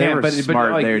 Yeah, if they were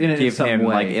smart, they'd give him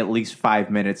like at least 5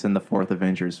 minutes in the 4th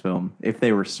Avengers film. If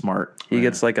they were smart, he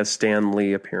gets like a Stan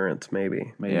Lee appearance,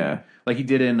 maybe. Yeah, like he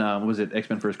did in was it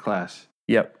X-Men First Class?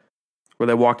 Yep, where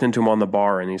they walked into him on the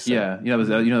bar and he said,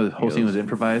 the whole scene was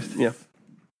improvised. Yeah,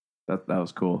 that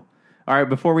was cool. All right,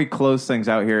 before we close things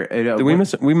out here,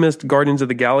 we missed Guardians of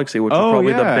the Galaxy, which was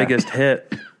probably the biggest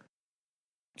hit.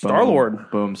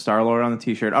 Star-Lord. Boom. Star-Lord on the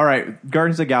t-shirt. All right.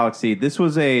 Guardians of the Galaxy. This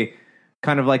was a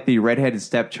kind of like the redheaded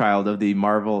stepchild of the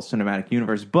Marvel Cinematic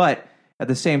Universe. But at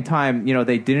the same time,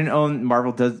 they didn't own...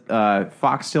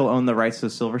 Fox still owned the rights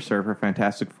to Silver Surfer,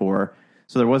 Fantastic Four.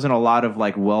 So there wasn't a lot of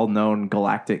like well-known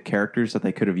galactic characters that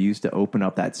they could have used to open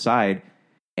up that side.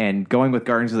 And going with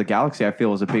Guardians of the Galaxy, I feel,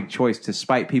 was a big choice,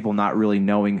 despite people not really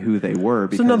knowing who they were.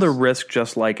 It's another risk,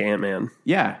 just like Ant-Man.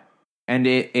 Yeah. And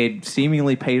it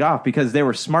seemingly paid off because they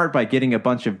were smart by getting a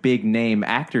bunch of big name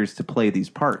actors to play these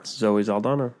parts. Zoe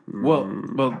Saldana.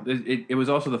 Well, it was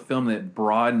also the film that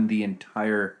broadened the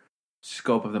entire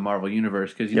scope of the Marvel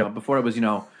universe because before it was the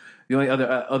only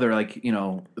other like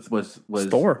was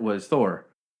Thor. Was Thor.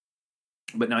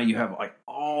 But now you have like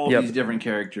all these different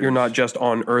characters. You're not just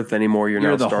on Earth anymore. You're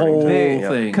now the starting whole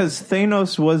thing. Because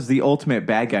Thanos was the ultimate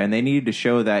bad guy, and they needed to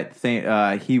show that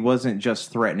he wasn't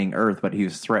just threatening Earth, but he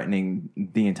was threatening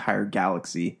the entire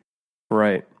galaxy.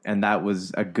 Right. And that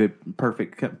was a good,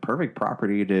 perfect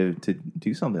property to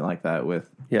do something like that with.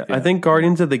 Yeah, I think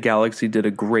Guardians of the Galaxy did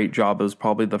a great job. It was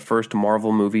probably the first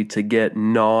Marvel movie to get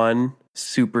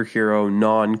non-superhero,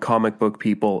 non-comic book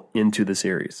people into the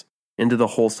series. Into the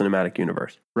whole cinematic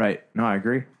universe. Right. No, I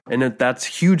agree. And that's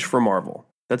huge for Marvel.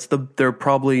 They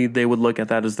would look at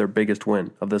that as their biggest win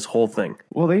of this whole thing.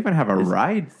 Well, they even have a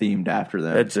ride themed after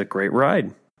that. It's a great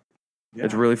ride. Yeah.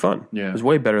 It's really fun. Yeah. It's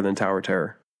way better than Tower of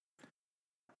Terror.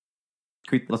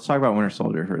 Let's talk about Winter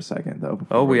Soldier for a second,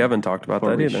 though. We haven't talked about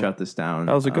that either. Shut this down.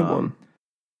 That was a good one.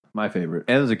 My favorite.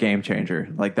 It was a game changer.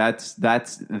 Like that's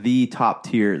the top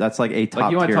tier. That's like a top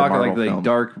Like you want tier to talk Marvel like the film.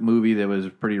 dark movie that was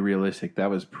pretty realistic. That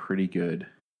was pretty good.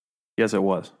 Yes, it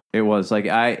was. It was like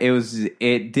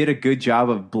it did a good job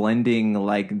of blending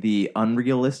like the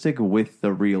unrealistic with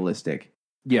the realistic.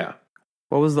 Yeah.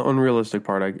 What was the unrealistic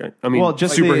part? I mean, well,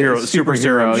 just superhero,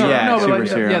 superhero. No, Yeah, but like,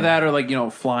 superhero. yeah, that or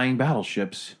like flying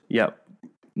battleships. Yep.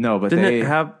 No, but didn't they it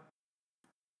have?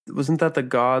 Wasn't that the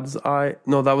God's Eye?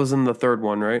 No, that was in the third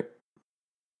one, right?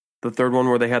 The third one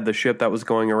where they had the ship that was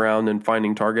going around and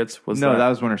finding targets was that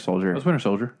was Winter Soldier. It was Winter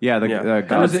Soldier. Yeah, it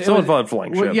God. was a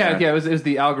flying ship. Yeah, it was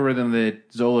the algorithm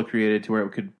that Zola created to where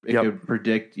it could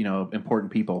predict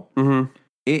important people. Mm-hmm.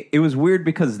 It was weird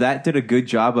because that did a good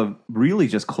job of really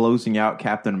just closing out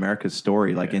Captain America's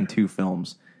story like in 2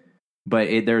 films. But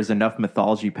there's enough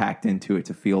mythology packed into it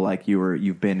to feel like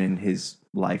you've been in his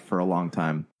life for a long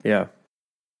time. Yeah.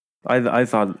 I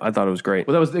thought it was great.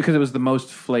 Well, that was because it was the most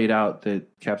flayed out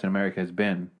that Captain America has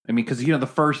been. I mean, because the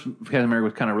first Captain America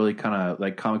was kind of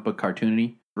like comic book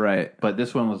cartoony, right? But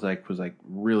this one was like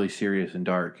really serious and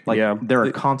dark. Like there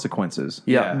are consequences.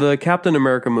 Yeah, the Captain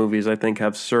America movies I think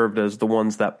have served as the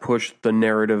ones that push the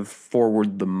narrative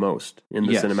forward the most in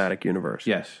the cinematic universe.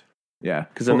 Yes. Yeah,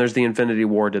 because then there's the Infinity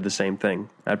War did the same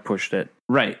thing. That pushed it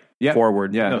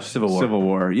forward. Yeah, no, Civil War. Civil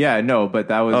War. Yeah, no, but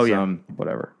that was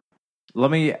whatever.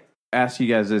 Let me ask you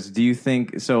guys this: do you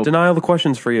think so? Denial the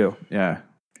questions for you. Yeah.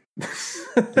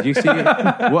 Did you see it?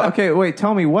 Well, okay, wait.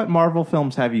 Tell me, what Marvel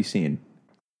films have you seen?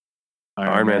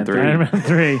 Iron Man 3. Iron Man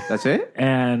 3. That's it.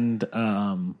 And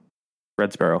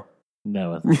Red Sparrow.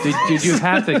 No. Did you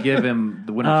have to give him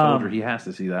the Winter Soldier? He has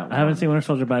to see that one. I haven't seen Winter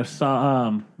Soldier, but I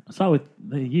saw it with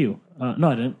you.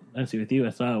 No, I didn't. I didn't see it with you. I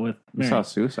saw it with Mary. You saw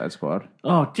Suicide Squad.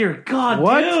 Oh dear God,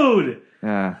 What? dude!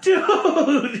 Yeah.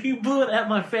 Dude, you blew it at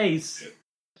my face.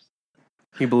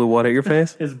 He blew what at your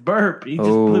face? His burp. He just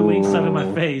blew wing stuff in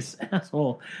my face,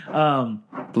 asshole.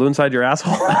 Blew inside your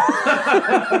asshole.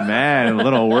 Man, a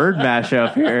little word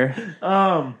mashup here.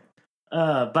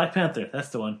 Black Panther. That's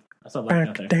the one. I saw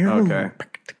Black Panther. Okay.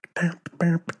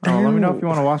 Oh, let me know if you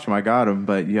want to watch them. I got them,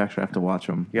 but you actually have to watch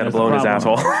them. You got to blow in his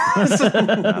asshole.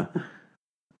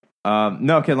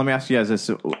 No, okay. Let me ask you guys this: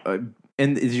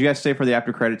 and did you guys stay for the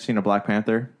after credit scene of Black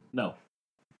Panther? No.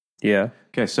 Yeah.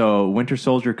 Okay, so Winter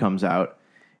Soldier comes out,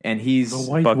 and he's the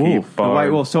White Bucky Wolf. The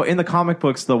White Wolf. So in the comic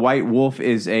books, the White Wolf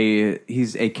is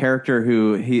he's a character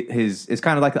who it's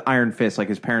kind of like the Iron Fist, like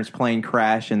his parents plane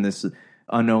crash in this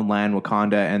unknown land,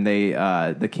 Wakanda, and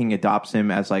the king adopts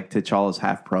him as like T'Challa's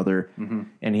half brother,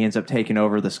 and he ends up taking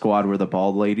over the squad where the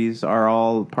bald ladies are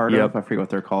all part of. I forget what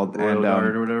they're called. Royal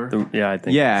Guard or whatever. I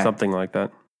think something like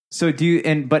that. So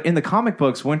but in the comic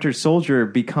books, Winter Soldier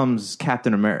becomes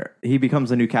Captain America. He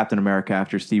becomes the new Captain America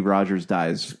after Steve Rogers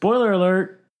dies. Spoiler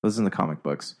alert. This is in the comic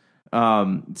books.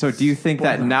 So do you think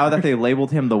that now that they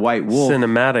labeled him the White Wolf,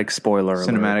 cinematic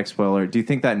spoiler, do you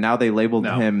think that now they labeled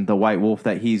him the White Wolf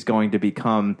that he's going to be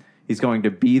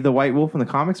the White Wolf in the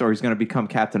comics, or he's going to become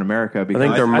Captain America? Because I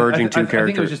think they're merging two characters. I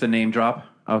think it was just a name drop.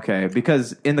 Okay,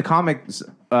 because in the comics,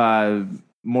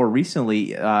 more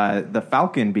recently, the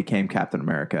Falcon became Captain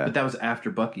America. But that was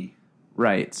after Bucky.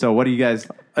 Right. So what do you guys...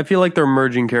 I feel like they're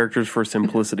merging characters for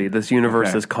simplicity. This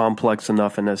universe is complex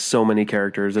enough and has so many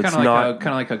characters. It's kind not of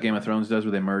like how Game of Thrones does,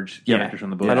 where they merge characters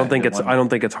from the book. I don't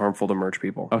think it's harmful to merge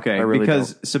people. Okay, I really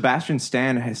because don't. Sebastian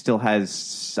Stan still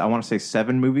has, I want to say,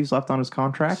 7 movies left on his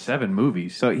contract. 7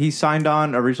 movies. So he signed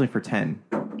on originally for 10.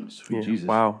 Sweet Jesus!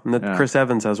 Wow. And Chris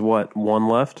Evans has what? 1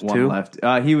 left? 1 2 left.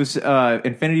 He was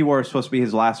Infinity War was supposed to be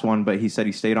his last one, but he said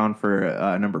he stayed on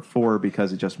for number 4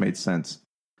 because it just made sense.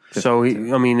 So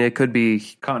it could be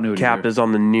continuity. Cap is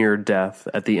on the near death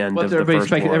at the end of the first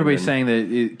one. Everybody's saying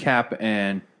that Cap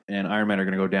and Iron Man are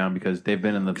going to go down because they've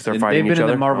been in the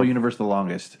the Marvel universe the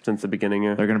longest since the beginning.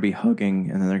 Yeah. They're going to be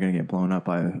hugging, and then they're going to get blown up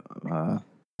by.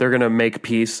 They're going to make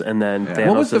peace, and then Thanos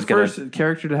what was the is gonna... first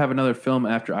character to have another film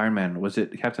after Iron Man? Was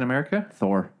it Captain America?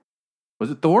 Thor.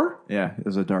 Was it Thor? Yeah, it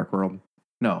was a Dark World.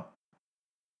 No.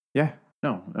 Yeah.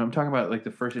 No, I'm talking about like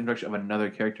the first introduction of another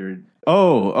character.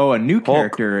 Oh, a new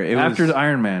character. It after was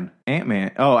Iron Man,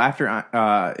 Ant-Man. Oh, after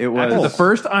it was after the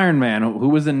first Iron Man. Who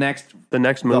was the next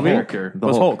movie character?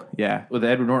 Was Hulk. Yeah, with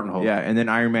Edward Norton Hulk. Yeah, and then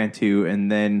Iron Man 2,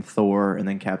 and then Thor, and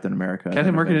then Captain America. Captain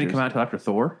America didn't come out until after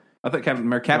Thor. I thought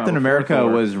Captain America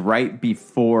was right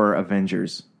before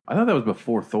Avengers. I thought that was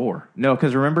before Thor. No,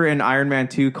 because remember in Iron Man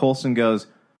 2, Coulson goes,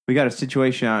 "We got a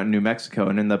situation out in New Mexico,"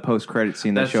 and in the post-credit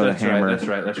scene they show the hammer.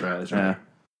 That's right. Yeah.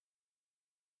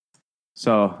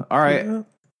 So, all right.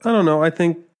 I don't know. I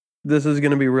think this is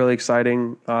going to be really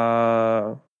exciting.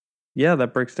 That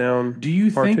breaks down. Do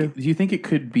you think it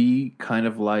could be kind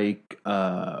of like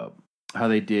how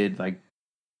they did like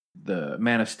the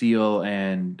Man of Steel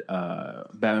and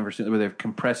Batman vs. where they're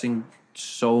compressing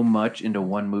so much into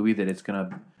one movie that it's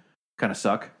gonna kind of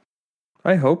suck.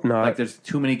 I hope not. Like there's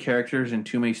too many characters and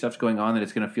too many stuff's going on that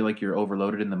it's gonna feel like you're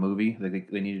overloaded in the movie.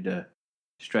 Like they needed to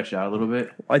stretch it out a little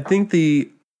bit. I think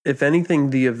if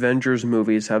anything, the Avengers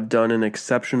movies have done an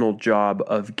exceptional job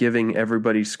of giving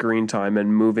everybody screen time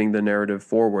and moving the narrative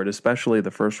forward, especially the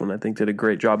first one. I think did a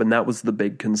great job, and that was the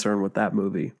big concern with that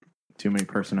movie. Too many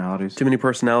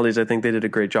personalities. I think they did a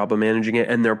great job of managing it,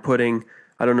 and they're putting.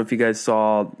 I don't know if you guys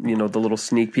saw, the little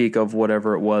sneak peek of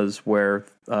whatever it was where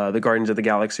the Guardians of the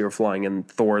Galaxy are flying and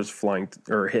Thor's flying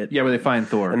or hit. Yeah, where they find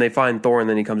Thor. And they find Thor, and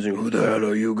then he comes in, who the hell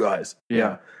are you guys?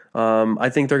 Yeah. I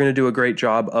think they're going to do a great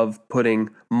job of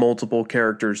putting multiple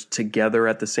characters together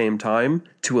at the same time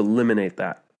to eliminate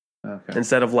that. Okay.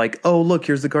 Instead of like, oh, look,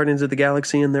 here's the Guardians of the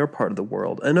Galaxy and they're part of the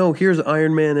world. And oh, here's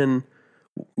Iron Man and,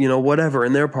 whatever,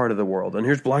 and they're part of the world. And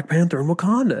here's Black Panther and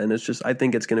Wakanda. And it's just, I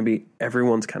think it's going to be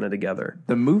everyone's kind of together.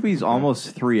 The movie's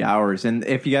almost 3 hours. And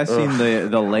if you guys seen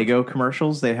the Lego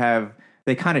commercials, they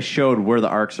kind of showed where the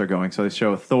arcs are going. So they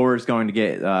show Thor's going to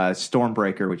get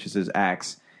Stormbreaker, which is his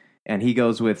axe. And he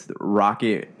goes with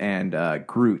Rocket and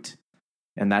Groot.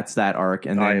 And that's that arc.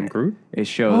 And then I am Groot? It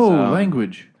shows...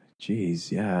 language.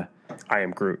 Jeez, yeah. I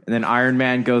am Groot. And then Iron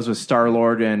Man goes with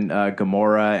Star-Lord and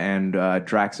Gamora and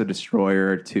Drax the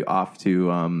Destroyer off to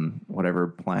whatever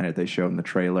planet they showed in the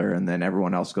trailer. And then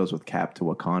everyone else goes with Cap to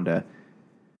Wakanda.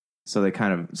 So they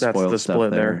kind of spoiled the stuff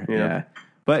split there. Yeah.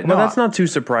 But no, that's not too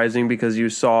surprising because you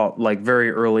saw like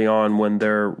very early on when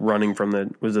they're running from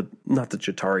not the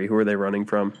Chitauri, who are they running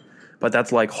from? But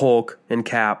that's like Hulk and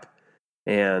Cap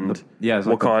and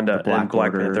Wakanda the and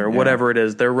Black Panther, whatever it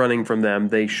is. They're running from them.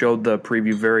 They showed the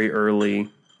preview very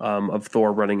early of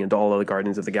Thor running into all of the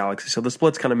Guardians of the Galaxy. So the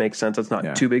splits kind of make sense. It's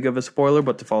not too big of a spoiler,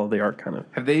 but to follow the arc kind of.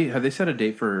 Have they set a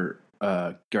date for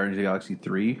Guardians of the Galaxy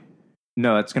 3?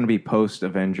 No, it's going to be post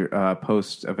Avengers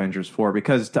 4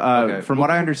 because from what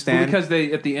I understand, because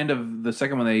they at the end of the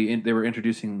second one they were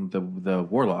introducing the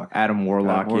Warlock, Adam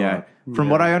Warlock. Yeah. From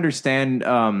what I understand,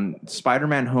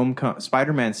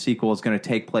 Spider-Man sequel is going to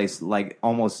take place like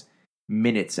almost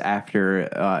minutes after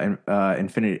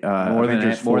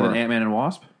Avengers 4. More than Ant-Man and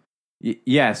Wasp.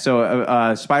 Yeah.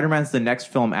 So Spider-Man's the next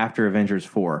film after Avengers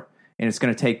 4, and it's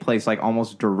going to take place like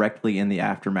almost directly in the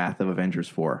aftermath of Avengers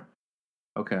 4.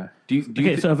 Okay.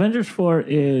 So Avengers 4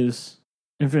 is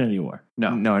Infinity War.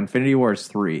 No, Infinity War is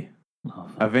 3.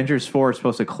 Avengers 4 is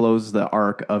supposed to close the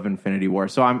arc of Infinity War.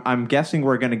 So I'm guessing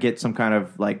we're going to get some kind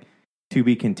of like to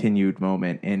be continued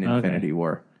moment in Infinity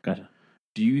War. Gotcha.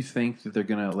 Do you think that they're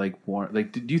going to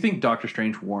do you think Doctor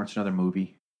Strange warrants another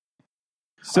movie?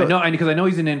 So because I know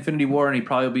he's in Infinity War and he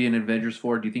probably will be in Avengers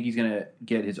 4. Do you think he's going to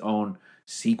get his own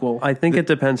sequel? I think it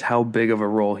depends how big of a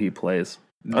role he plays.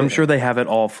 I'm sure they have it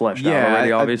all fleshed out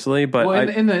already, obviously. But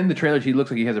in the trailers, he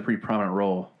looks like he has a pretty prominent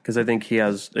role because I think he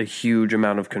has a huge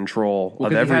amount of control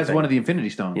of everything. He has one of the Infinity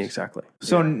Stones. Yeah, exactly.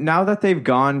 So now that they've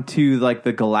gone to like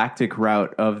the galactic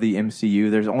route of the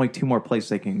MCU, there's only two more places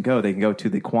they can go. They can go to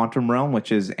the quantum realm,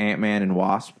 which is Ant-Man and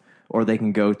Wasp, or they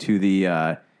can go to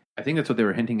the. I think that's what they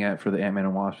were hinting at for the Ant-Man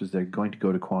and Wasp is they're going to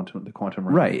go to the quantum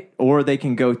realm. Right. Or they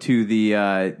can go to the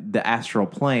astral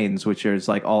planes, which is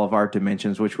like all of our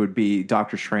dimensions, which would be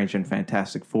Doctor Strange and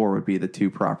Fantastic Four would be the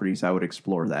two properties I would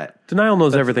explore that. Denial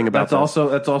knows everything about that.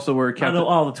 That's also where I know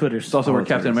all the Twitters. It's also where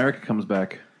Captain America comes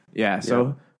back. Yeah,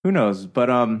 so who knows?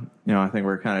 But I think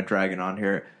we're kind of dragging on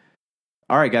here.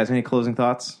 All right, guys, any closing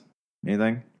thoughts?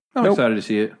 Anything? I'm excited to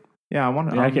see it. Yeah,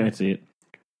 I can't see it.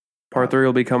 Part 3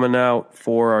 will be coming out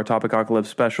for our Topicocalypse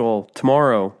special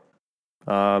tomorrow.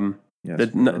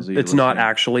 It's not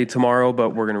actually tomorrow,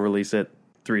 but we're going to release it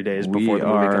 3 days before the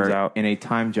movie comes out. In a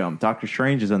time jump. Doctor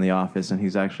Strange is in the office, and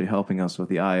he's actually helping us with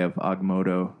the Eye of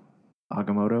Agamotto.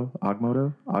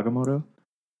 Agamotto?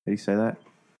 Did he say that?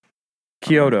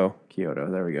 Kyoto.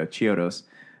 There we go. Chiodos.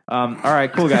 All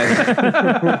right, cool,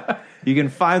 guys. You can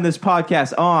find this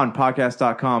podcast on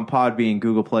podcast.com, Podbean,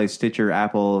 Google Play, Stitcher,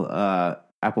 Apple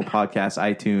Podcasts,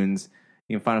 iTunes.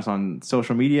 You can find us on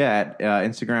social media at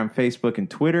Instagram, Facebook, and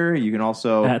Twitter. You can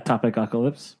also... At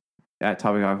Topicocalypse. You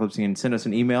can send us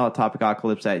an email at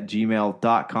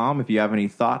topicocalypse@gmail.com. If you have any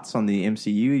thoughts on the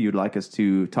MCU you'd like us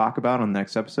to talk about on the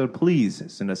next episode, please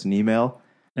send us an email.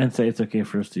 And say it's okay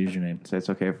for us to use your name. Say it's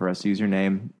okay for us to use your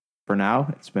name. For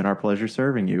now, it's been our pleasure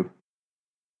serving you.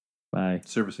 Bye.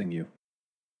 Servicing you.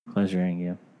 Pleasuring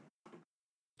you.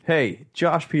 Hey,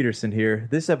 Josh Peterson here.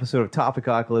 This episode of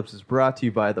Topicocalypse is brought to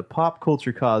you by the Pop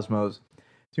Culture Cosmos. Do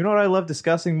you know what I love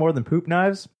discussing more than poop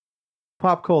knives?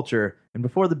 pop culture. And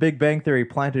before the Big Bang Theory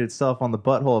planted itself on the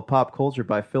butthole of pop culture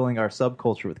by filling our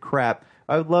subculture with crap,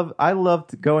 I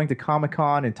loved going to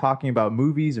Comic-Con and talking about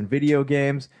movies and video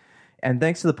games. And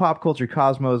thanks to the Pop Culture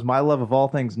Cosmos, my love of all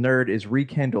things nerd is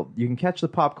rekindled. You can catch the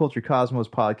Pop Culture Cosmos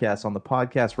podcast on the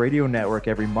Podcast Radio Network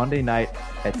every Monday night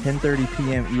at 10:30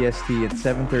 p.m. EST and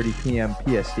 7:30 p.m.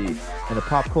 PST, and the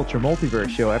Pop Culture Multiverse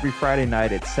show every Friday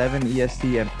night at 7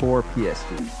 EST and 4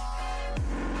 PST.